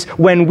means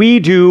when we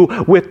do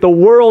what the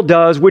world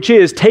does, which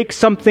is take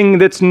something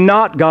that's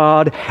not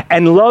God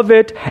and love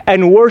it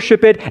and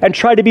worship it and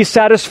try to be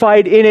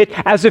satisfied in it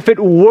as if it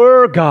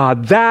were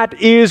God. That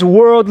is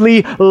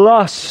worldly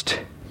lust.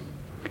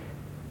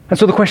 And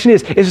so the question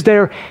is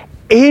there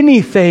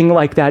anything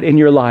like that in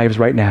your lives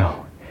right now?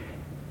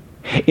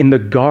 In the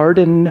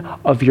garden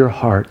of your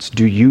hearts,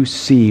 do you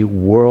see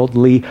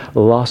worldly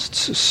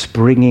lusts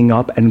springing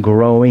up and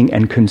growing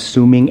and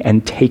consuming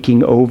and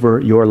taking over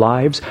your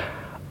lives?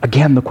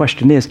 Again, the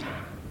question is,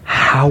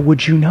 how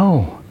would you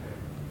know?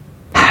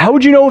 How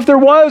would you know if there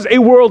was a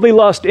worldly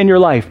lust in your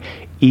life?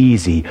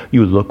 Easy.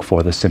 You look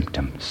for the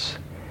symptoms.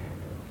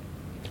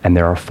 And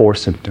there are 4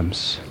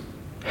 symptoms.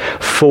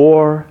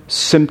 4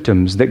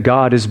 symptoms that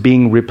God is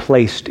being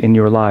replaced in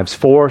your lives.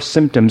 4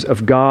 symptoms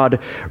of God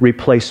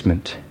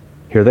replacement.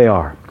 Here they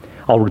are.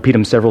 I'll repeat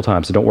them several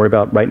times, so don't worry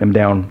about writing them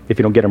down if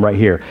you don't get them right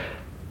here.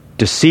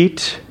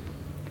 Deceit,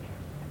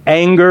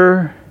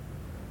 anger,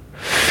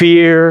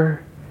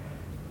 fear,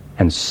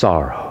 and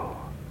sorrow.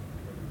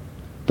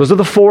 Those are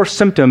the 4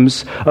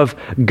 symptoms of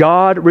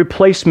God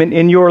replacement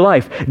in your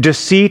life.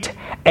 Deceit,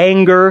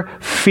 anger,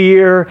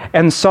 fear,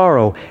 and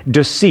sorrow.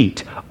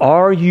 Deceit.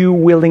 Are you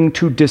willing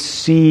to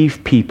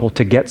deceive people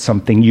to get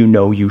something you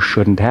know you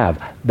shouldn't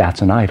have?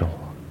 That's an idol.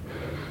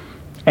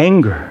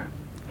 Anger.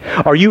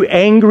 Are you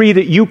angry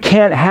that you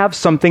can't have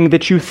something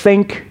that you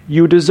think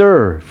you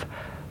deserve?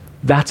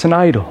 That's an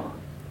idol.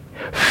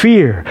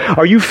 Fear.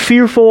 Are you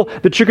fearful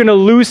that you're going to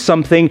lose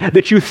something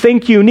that you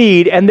think you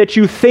need and that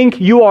you think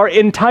you are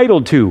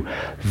entitled to?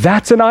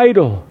 That's an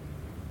idol.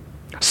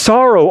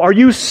 Sorrow. Are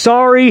you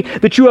sorry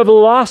that you have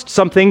lost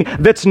something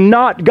that's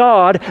not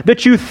God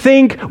that you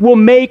think will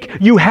make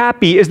you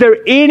happy? Is there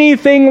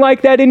anything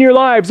like that in your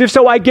lives? If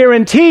so, I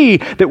guarantee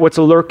that what's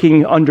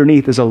lurking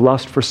underneath is a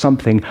lust for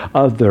something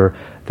other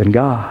than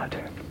God.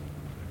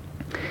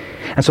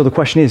 And so the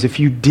question is, if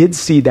you did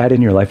see that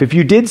in your life, if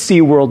you did see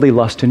worldly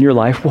lust in your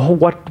life, well,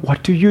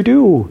 what do you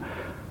do?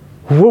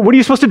 What are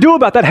you supposed to do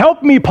about that?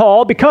 Help me,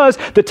 Paul, because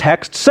the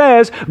text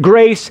says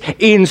grace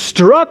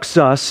instructs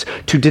us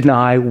to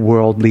deny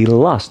worldly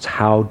lusts.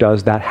 How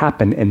does that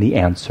happen? And the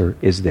answer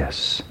is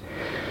this.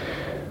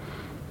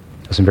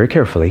 Listen very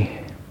carefully.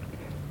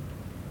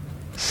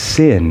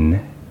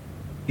 Sin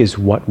is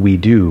what we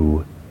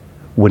do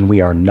when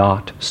we are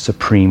not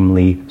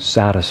supremely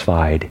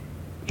satisfied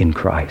in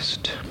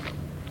Christ.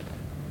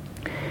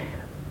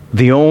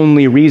 The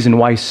only reason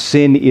why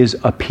sin is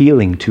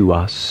appealing to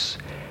us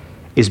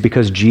is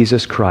because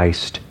Jesus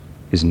Christ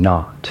is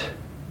not.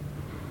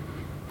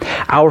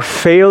 Our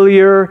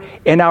failure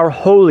in our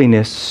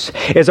holiness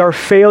is our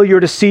failure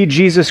to see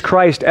Jesus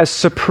Christ as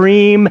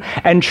supreme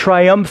and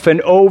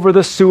triumphant over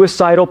the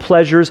suicidal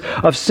pleasures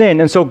of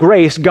sin. And so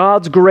grace,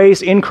 God's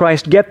grace in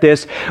Christ, get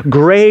this,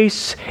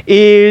 grace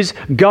is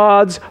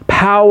God's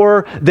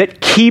power that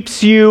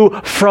keeps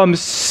you from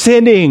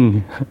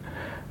sinning.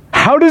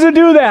 How does it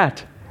do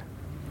that?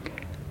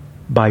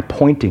 By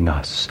pointing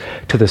us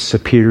to the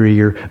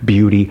superior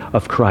beauty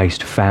of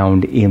Christ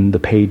found in the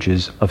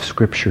pages of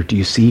Scripture. Do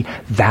you see?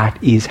 That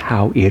is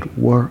how it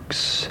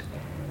works.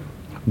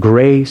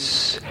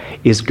 Grace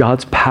is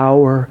God's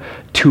power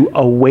to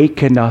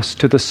awaken us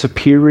to the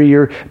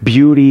superior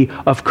beauty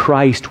of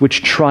Christ,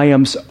 which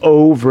triumphs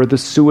over the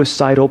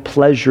suicidal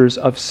pleasures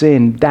of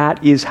sin.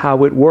 That is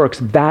how it works.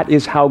 That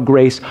is how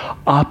grace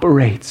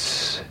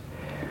operates.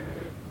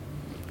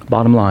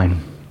 Bottom line.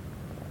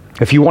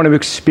 If you want to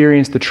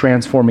experience the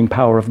transforming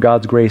power of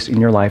God's grace in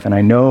your life, and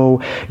I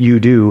know you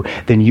do,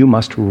 then you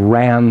must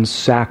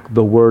ransack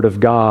the Word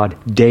of God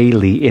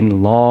daily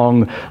in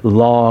long,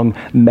 long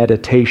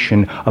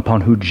meditation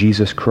upon who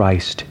Jesus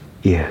Christ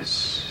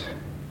is.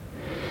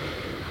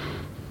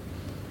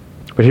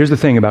 But here's the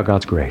thing about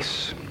God's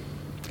grace,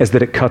 is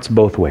that it cuts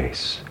both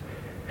ways.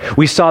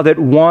 We saw that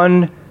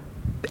one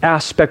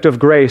aspect of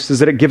grace is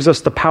that it gives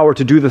us the power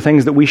to do the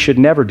things that we should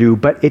never do,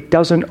 but it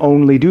doesn't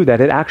only do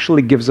that. It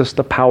actually gives us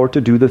the power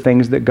to do the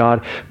things that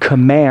God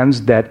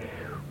commands that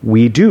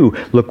we do.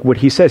 Look what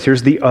he says.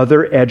 Here's the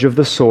other edge of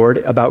the sword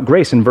about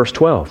grace in verse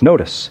 12.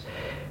 Notice,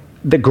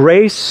 the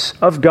grace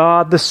of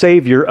God the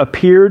Savior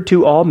appeared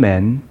to all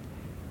men,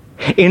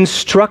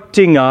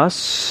 instructing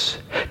us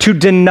to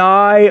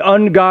deny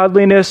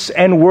ungodliness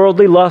and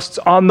worldly lusts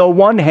on the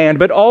one hand,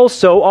 but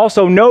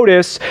also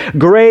notice,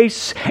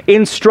 grace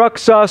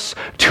instructs us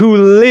to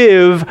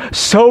live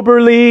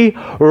soberly,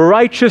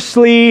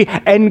 righteously,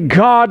 and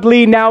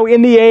godly now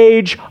in the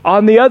age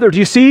on the other. Do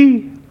you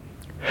see?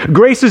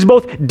 Grace is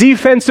both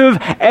defensive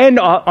and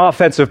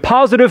offensive,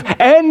 positive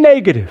and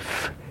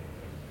negative.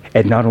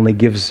 It not only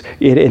gives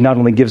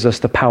us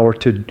the power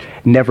to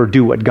never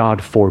do what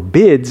God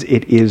forbids,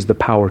 it is the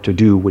power to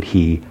do what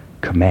he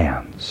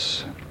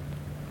commands.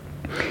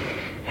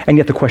 And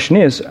yet the question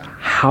is,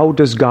 how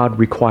does God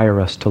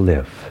require us to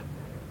live?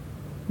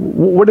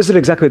 What is it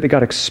exactly that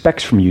God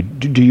expects from you?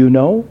 Do you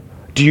know?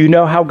 Do you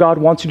know how God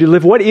wants you to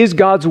live? What is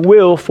God's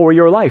will for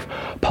your life?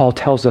 Paul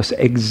tells us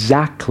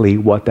exactly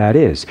what that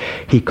is.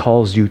 He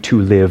calls you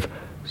to live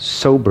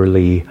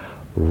soberly,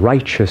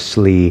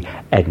 righteously,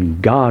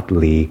 and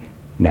godly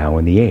now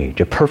in the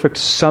age. A perfect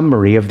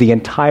summary of the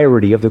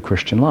entirety of the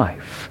Christian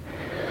life.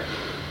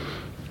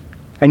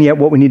 And yet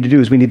what we need to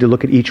do is we need to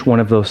look at each one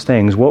of those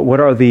things. What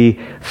are the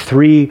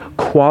three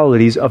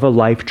qualities of a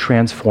life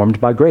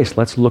transformed by grace?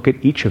 Let's look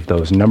at each of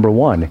those. Number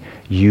one,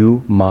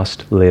 you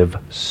must live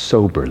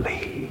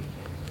soberly.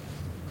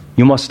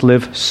 You must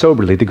live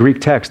soberly. The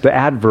Greek text, the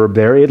adverb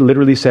there, it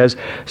literally says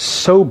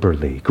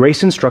soberly.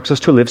 Grace instructs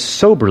us to live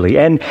soberly.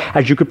 And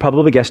as you could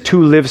probably guess,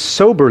 to live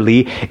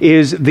soberly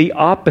is the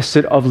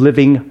opposite of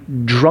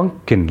living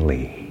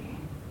drunkenly.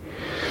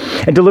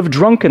 And to live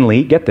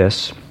drunkenly, get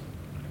this,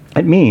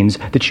 it means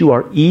that you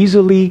are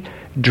easily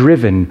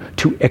driven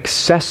to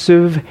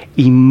excessive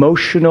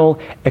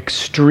emotional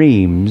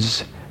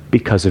extremes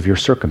because of your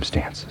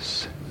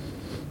circumstances.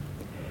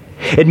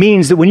 It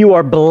means that when you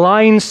are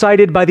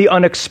blindsided by the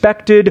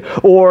unexpected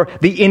or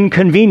the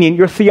inconvenient,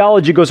 your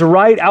theology goes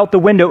right out the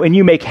window and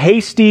you make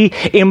hasty,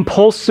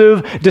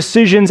 impulsive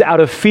decisions out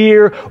of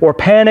fear or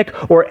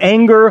panic or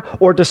anger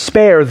or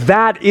despair.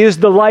 That is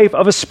the life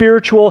of a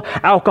spiritual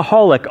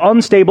alcoholic,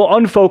 unstable,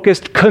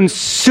 unfocused,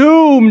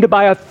 consumed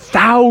by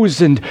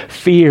 1,000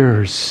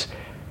 fears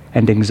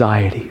and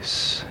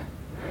anxieties.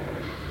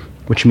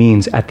 Which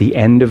means at the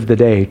end of the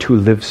day, to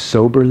live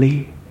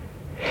soberly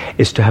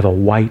is to have a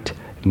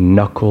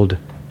white-knuckled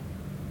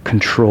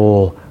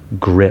control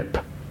grip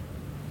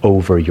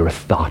over your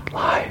thought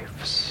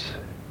lives.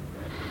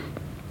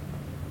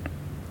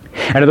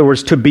 In other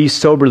words, to be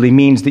soberly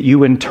means that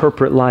you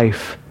interpret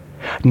life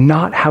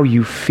not how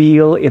you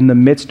feel in the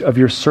midst of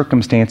your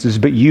circumstances,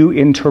 but you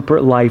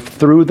interpret life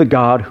through the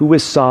God who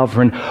is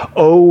sovereign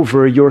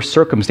over your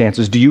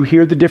circumstances. Do you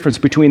hear the difference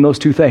between those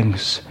two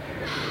things?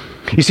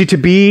 You see, to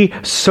be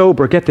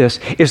sober, get this,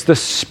 is the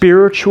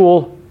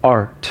spiritual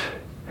art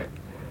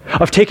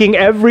of taking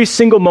every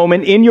single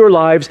moment in your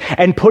lives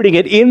and putting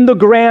it in the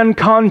grand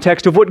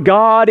context of what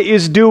God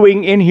is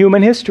doing in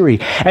human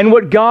history. And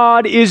what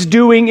God is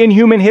doing in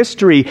human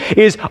history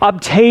is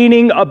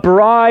obtaining a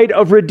bride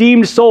of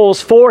redeemed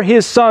souls for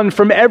his Son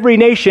from every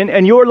nation,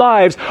 and your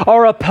lives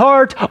are a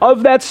part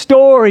of that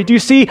story. Do you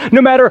see?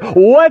 No matter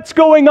what's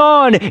going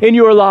on in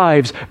your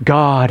lives,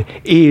 God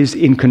is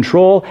in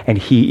control and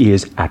he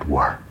is at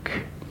work.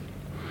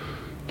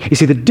 You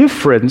see, the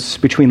difference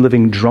between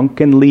living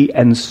drunkenly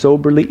and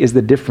soberly is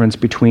the difference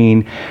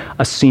between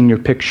a senior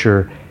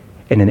picture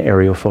and an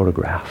aerial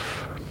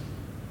photograph.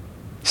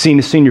 Seeing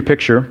a senior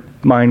picture,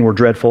 mine were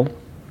dreadful.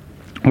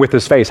 With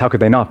his face, how could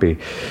they not be?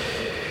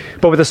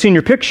 But with a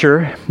senior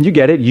picture, you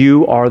get it.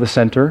 You are the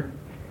center.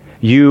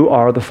 You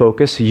are the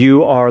focus.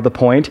 You are the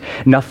point.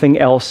 Nothing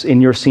else in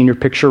your senior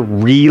picture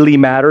really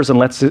matters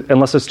unless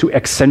it's to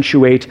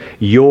accentuate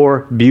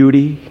your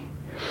beauty.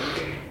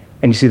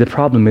 And you see, the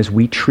problem is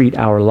we treat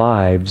our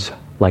lives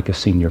like a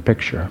senior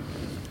picture.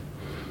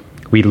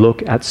 We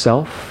look at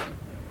self.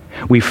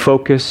 We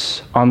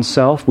focus on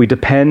self. We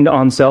depend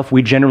on self.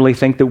 We generally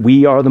think that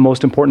we are the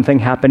most important thing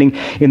happening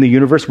in the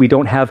universe. We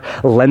don't have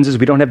lenses.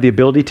 We don't have the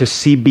ability to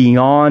see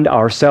beyond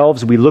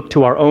ourselves. We look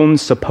to our own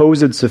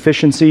supposed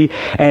sufficiency,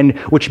 and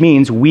which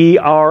means we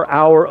are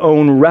our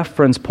own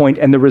reference point.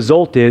 And the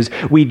result is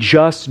we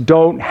just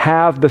don't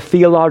have the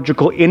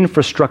theological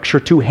infrastructure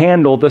to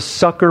handle the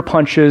sucker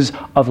punches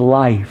of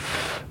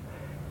life.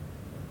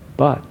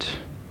 But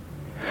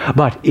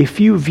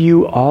if you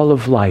view all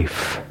of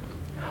life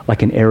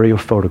like an aerial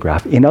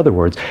photograph, in other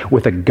words,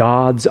 with a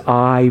God's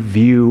eye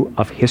view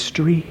of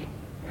history,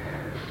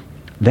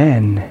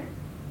 then,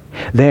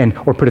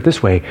 or put it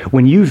this way,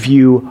 when you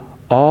view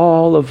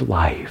all of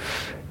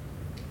life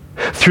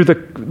through the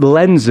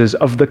lenses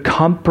of the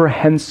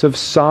comprehensive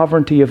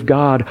sovereignty of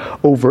God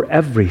over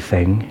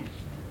everything,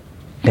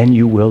 then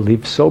you will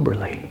live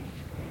soberly.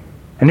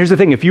 And here's the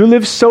thing, if you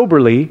live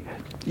soberly,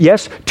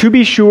 Yes, to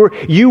be sure,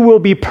 you will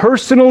be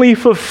personally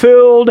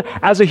fulfilled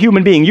as a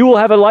human being. You will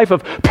have a life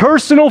of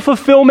personal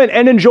fulfillment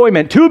and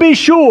enjoyment, to be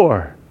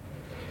sure.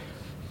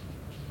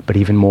 But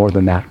even more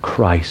than that,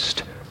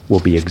 Christ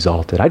will be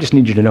exalted. I just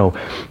need you to know,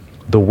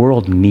 the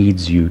world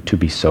needs you to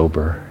be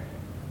sober.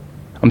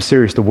 I'm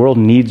serious, the world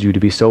needs you to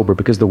be sober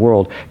because the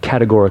world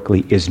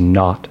categorically is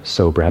not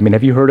sober. I mean,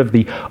 have you heard of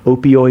the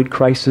opioid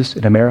crisis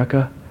in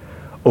America?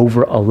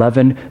 Over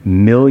 11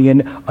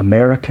 million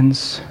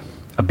Americans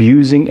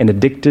abusing and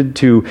addicted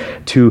to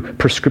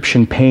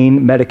prescription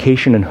pain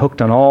medication and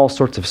hooked on all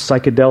sorts of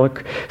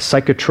psychotropic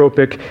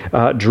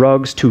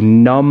drugs to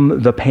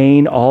numb the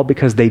pain, all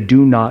because they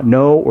do not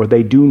know or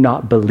they do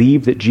not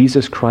believe that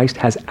Jesus Christ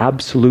has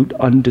absolute,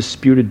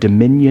 undisputed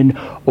dominion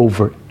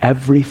over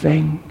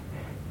everything.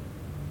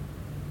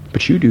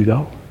 But you do,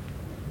 though.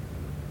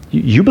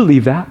 You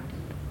believe that.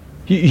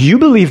 You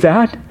believe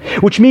that,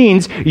 which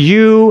means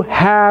you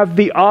have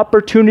the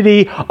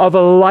opportunity of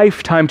a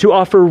lifetime to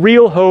offer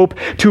real hope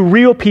to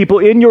real people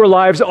in your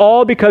lives,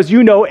 all because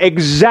you know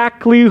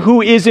exactly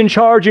who is in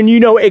charge and you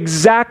know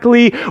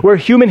exactly where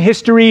human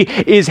history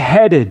is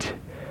headed.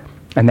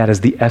 And that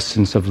is the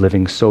essence of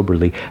living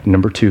soberly.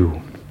 Number 2,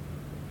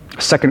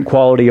 second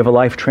quality of a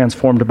life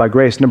transformed by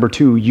grace. Number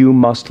 2, you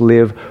must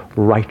live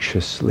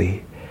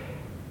righteously.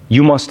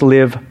 You must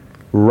live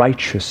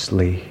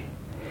righteously.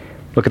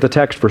 Look at the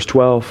text, verse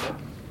 12.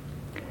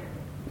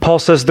 Paul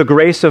says, the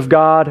grace of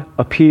God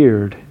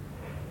appeared,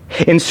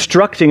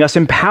 instructing us,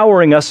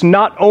 empowering us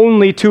not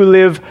only to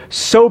live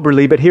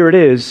soberly, but here it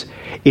is,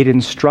 it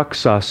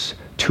instructs us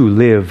to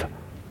live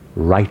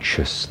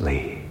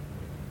righteously.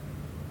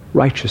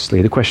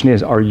 Righteously. The question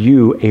is, are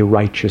you a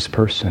righteous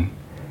person?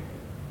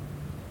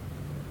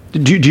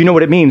 Do you know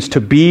what it means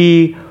to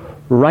be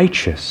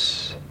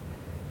righteous?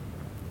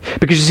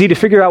 Because you see, to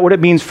figure out what it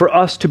means for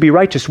us to be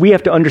righteous, we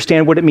have to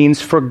understand what it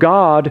means for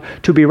God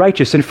to be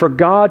righteous. And for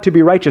God to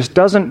be righteous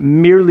doesn't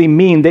merely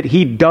mean that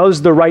he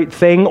does the right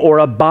thing or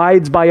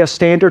abides by a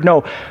standard.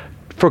 No,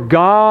 for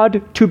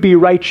God to be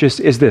righteous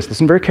is this.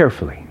 Listen very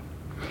carefully.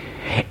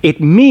 It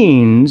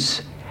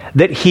means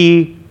that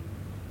he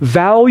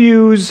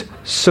values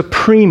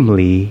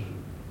supremely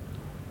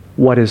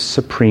what is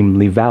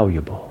supremely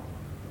valuable.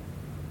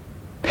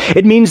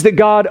 It means that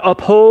God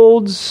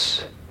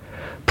upholds,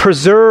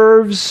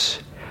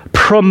 preserves,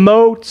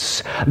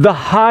 promotes the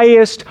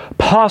highest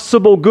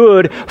possible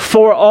good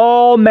for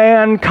all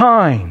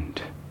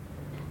mankind.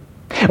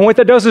 And what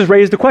that does is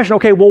raise the question,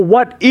 okay, well,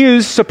 what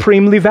is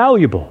supremely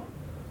valuable?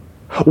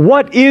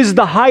 What is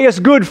the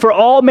highest good for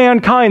all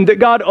mankind that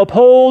God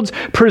upholds,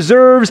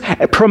 preserves,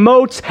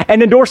 promotes,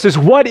 and endorses?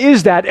 What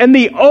is that? And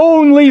the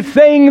only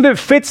thing that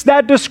fits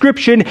that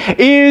description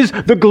is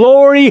the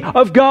glory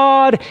of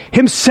God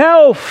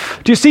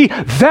himself. Do you see?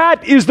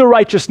 That is the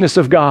righteousness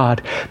of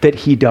God, that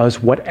he does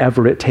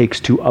whatever it takes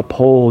to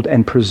uphold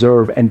and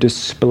preserve and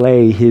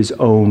display his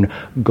own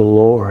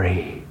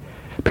glory,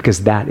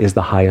 because that is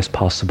the highest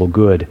possible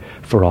good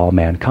for all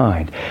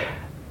mankind.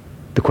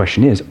 The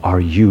question is, are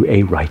you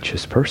a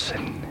righteous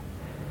person?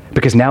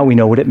 Because now we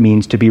know what it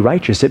means to be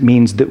righteous. It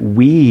means that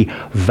we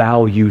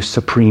value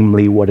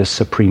supremely what is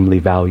supremely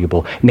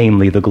valuable,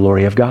 namely the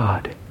glory of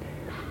God.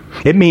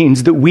 It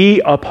means that we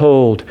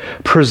uphold,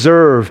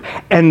 preserve,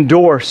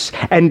 endorse,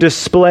 and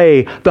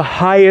display the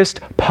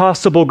highest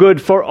possible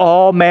good for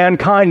all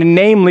mankind,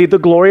 namely the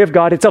glory of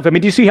God itself. I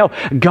mean, do you see how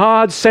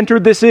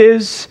God-centered this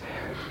is?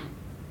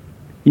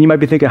 And you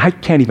might be thinking, I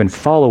can't even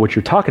follow what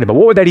you're talking about.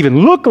 What would that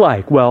even look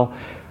like? Well,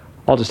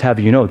 I'll just have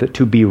you know that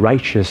to be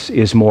righteous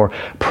is more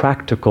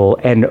practical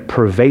and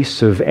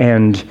pervasive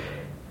and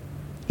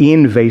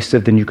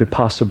invasive than you could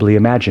possibly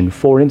imagine.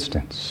 For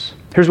instance,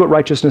 here's what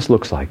righteousness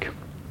looks like.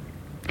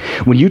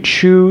 When you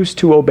choose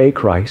to obey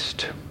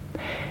Christ,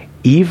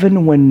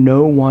 even when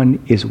no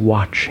one is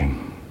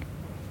watching,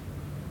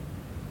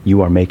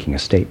 you are making a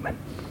statement.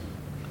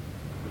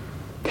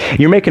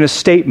 You're making a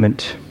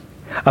statement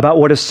about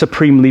what is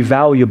supremely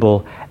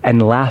valuable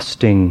and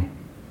lasting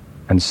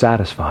and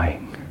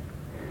satisfying.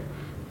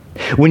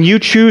 When you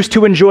choose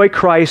to enjoy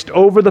Christ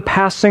over the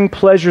passing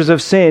pleasures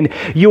of sin,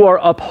 you are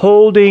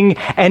upholding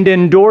and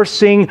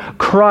endorsing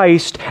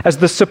Christ as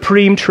the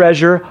supreme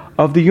treasure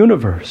of the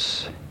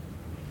universe.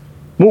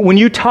 When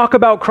you talk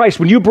about Christ,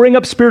 when you bring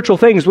up spiritual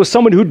things with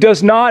someone who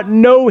does not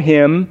know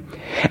him,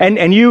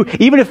 and you,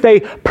 even if they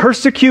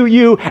persecute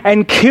you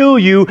and kill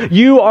you,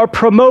 you are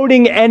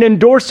promoting and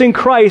endorsing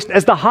Christ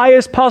as the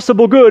highest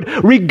possible good,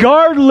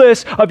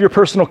 regardless of your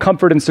personal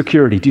comfort and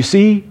security. Do you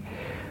see?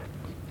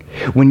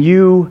 When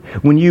you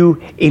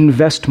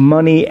invest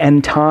money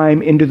and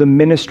time into the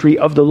ministry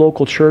of the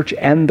local church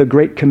and the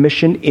Great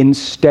Commission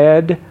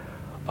instead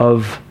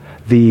of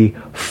the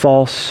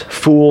false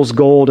fool's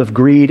gold of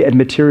greed and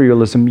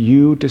materialism,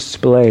 you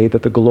display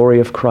that the glory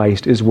of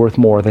Christ is worth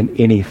more than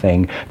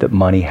anything that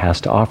money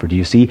has to offer. Do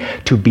you see?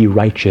 To be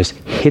righteous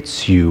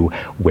hits you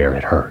where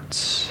it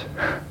hurts.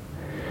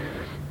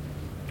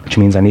 Which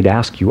means I need to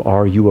ask you,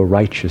 are you a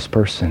righteous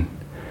person?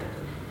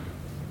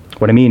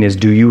 What I mean is,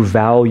 do you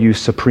value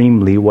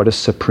supremely what is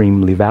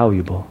supremely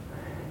valuable?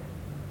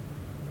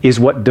 is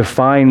what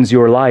defines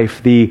your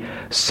life, the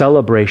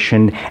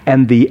celebration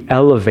and the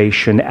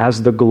elevation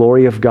as the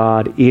glory of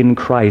God in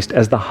Christ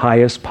as the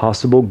highest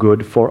possible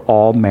good for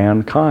all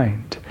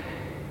mankind.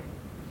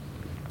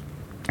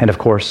 And of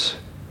course,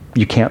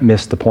 you can't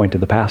miss the point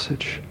of the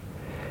passage.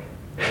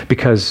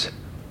 Because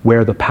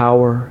where the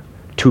power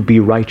to be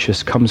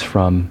righteous comes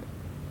from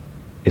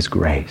is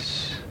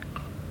grace.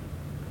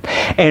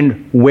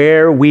 And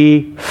where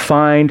we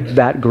find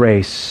that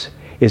grace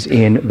is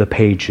in the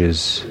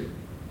pages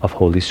of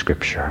Holy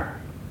Scripture.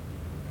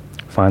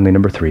 Finally,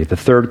 number 3, the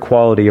third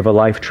quality of a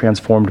life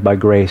transformed by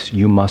grace: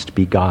 you must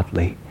be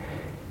godly.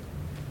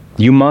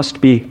 You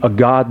must be a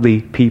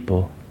godly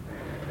people.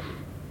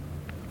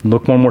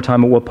 Look one more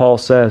time at what Paul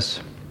says.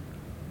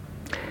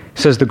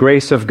 He says, the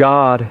grace of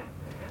God,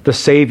 the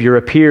Savior,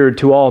 appeared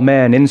to all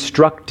men,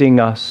 instructing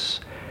us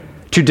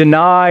to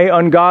deny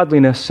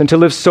ungodliness and to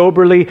live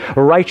soberly,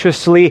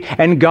 righteously,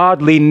 and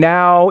godly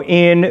now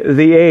in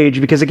the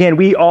age. Because again,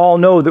 we all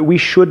know that we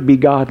should be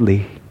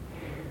godly.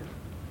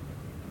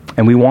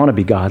 And we want to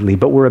be godly,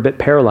 but we're a bit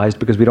paralyzed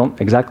because we don't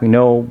exactly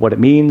know what it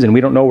means, and we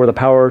don't know where the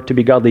power to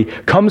be godly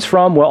comes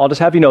from. Well, I'll just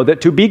have you know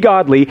that to be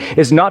godly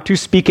is not to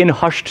speak in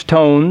hushed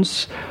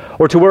tones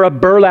or to wear a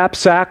burlap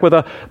sack with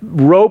a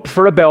rope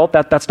for a belt.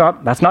 That's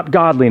not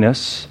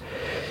godliness.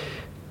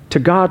 To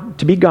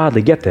be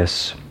godly, get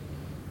this,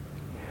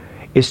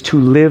 is to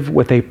live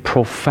with a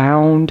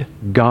profound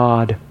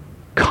God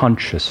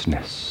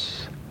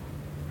consciousness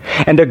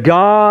and a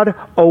God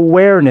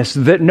awareness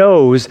that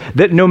knows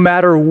that no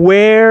matter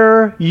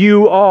where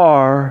you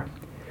are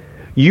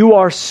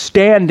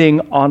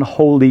standing on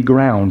holy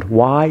ground.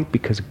 Why?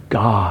 Because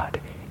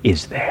God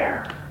is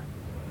there.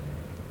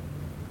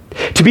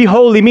 To be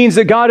holy means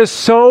that God is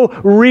so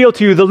real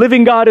to you, the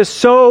living God is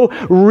so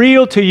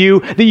real to you,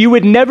 that you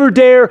would never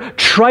dare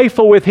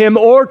trifle with Him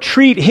or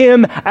treat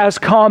Him as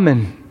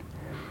common.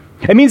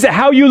 It means that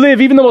how you live,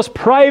 even the most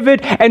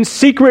private and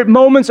secret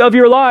moments of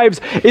your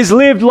lives, is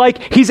lived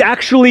like He's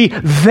actually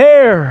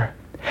there.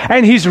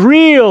 And He's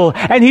real,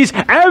 and He's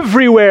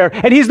everywhere,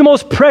 and He's the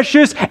most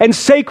precious and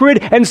sacred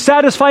and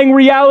satisfying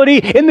reality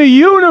in the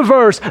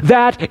universe.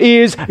 That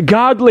is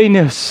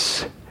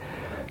godliness.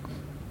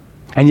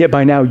 And yet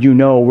by now you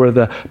know where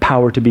the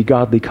power to be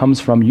godly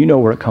comes from. You know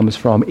where it comes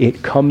from.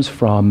 It comes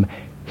from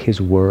His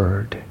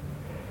Word.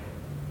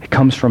 It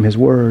comes from His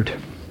Word.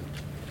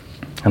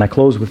 And I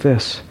close with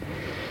this.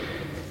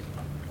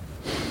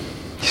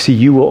 See,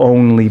 you will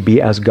only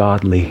be as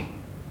godly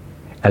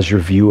as your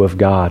view of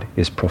God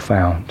is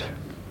profound.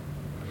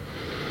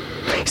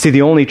 See,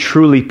 the only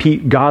truly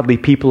godly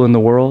people in the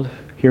world,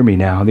 hear me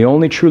now, the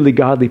only truly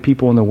godly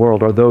people in the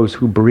world are those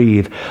who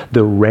breathe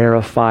the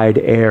rarefied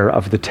air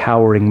of the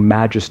towering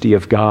majesty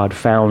of God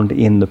found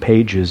in the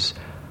pages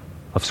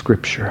of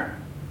Scripture.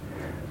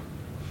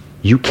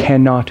 You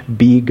cannot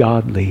be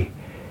godly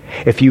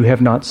if you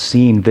have not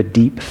seen the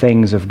deep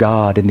things of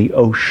God in the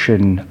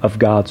ocean of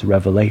God's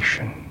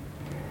revelation.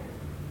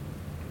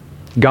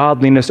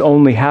 Godliness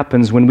only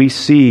happens when we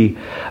see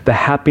the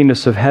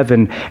happiness of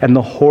heaven and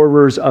the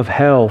horrors of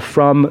hell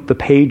from the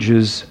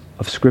pages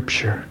of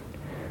Scripture.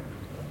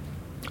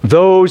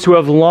 Those who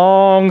have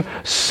long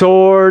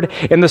soared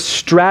in the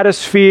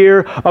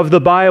stratosphere of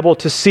the Bible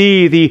to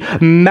see the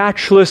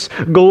matchless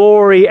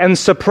glory and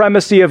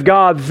supremacy of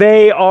God,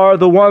 they are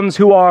the ones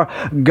who are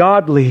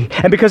godly.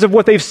 And because of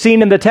what they've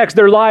seen in the text,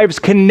 their lives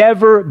can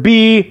never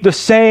be the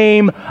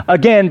same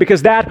again,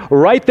 because that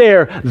right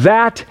there,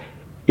 that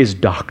is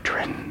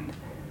doctrine.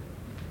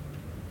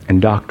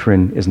 And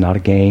doctrine is not a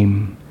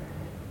game.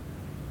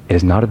 It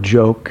is not a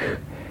joke.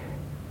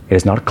 It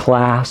is not a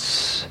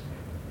class.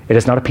 It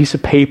is not a piece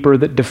of paper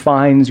that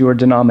defines your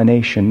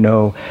denomination.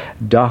 No,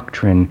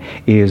 doctrine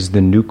is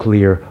the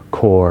nuclear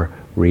core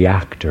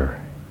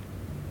reactor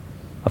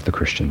of the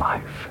Christian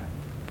life.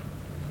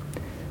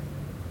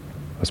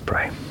 Let's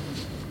pray.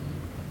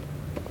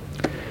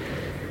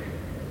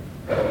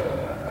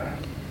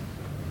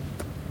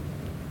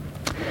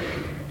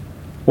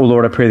 Oh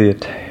Lord, I pray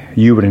that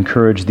you would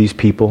encourage these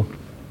people.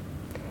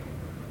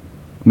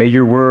 May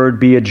your word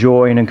be a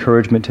joy and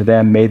encouragement to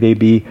them. May they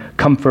be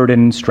comforted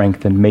and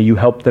strengthened. May you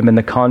help them in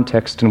the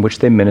context in which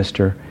they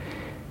minister.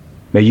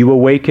 May you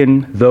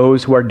awaken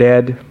those who are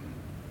dead.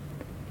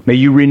 May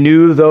you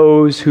renew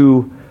those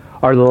who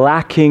are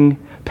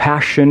lacking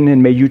passion,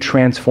 and may you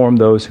transform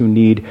those who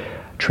need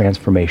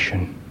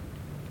transformation.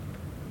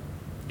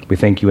 We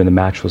thank you in the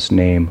matchless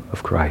name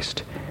of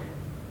Christ.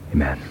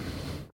 Amen.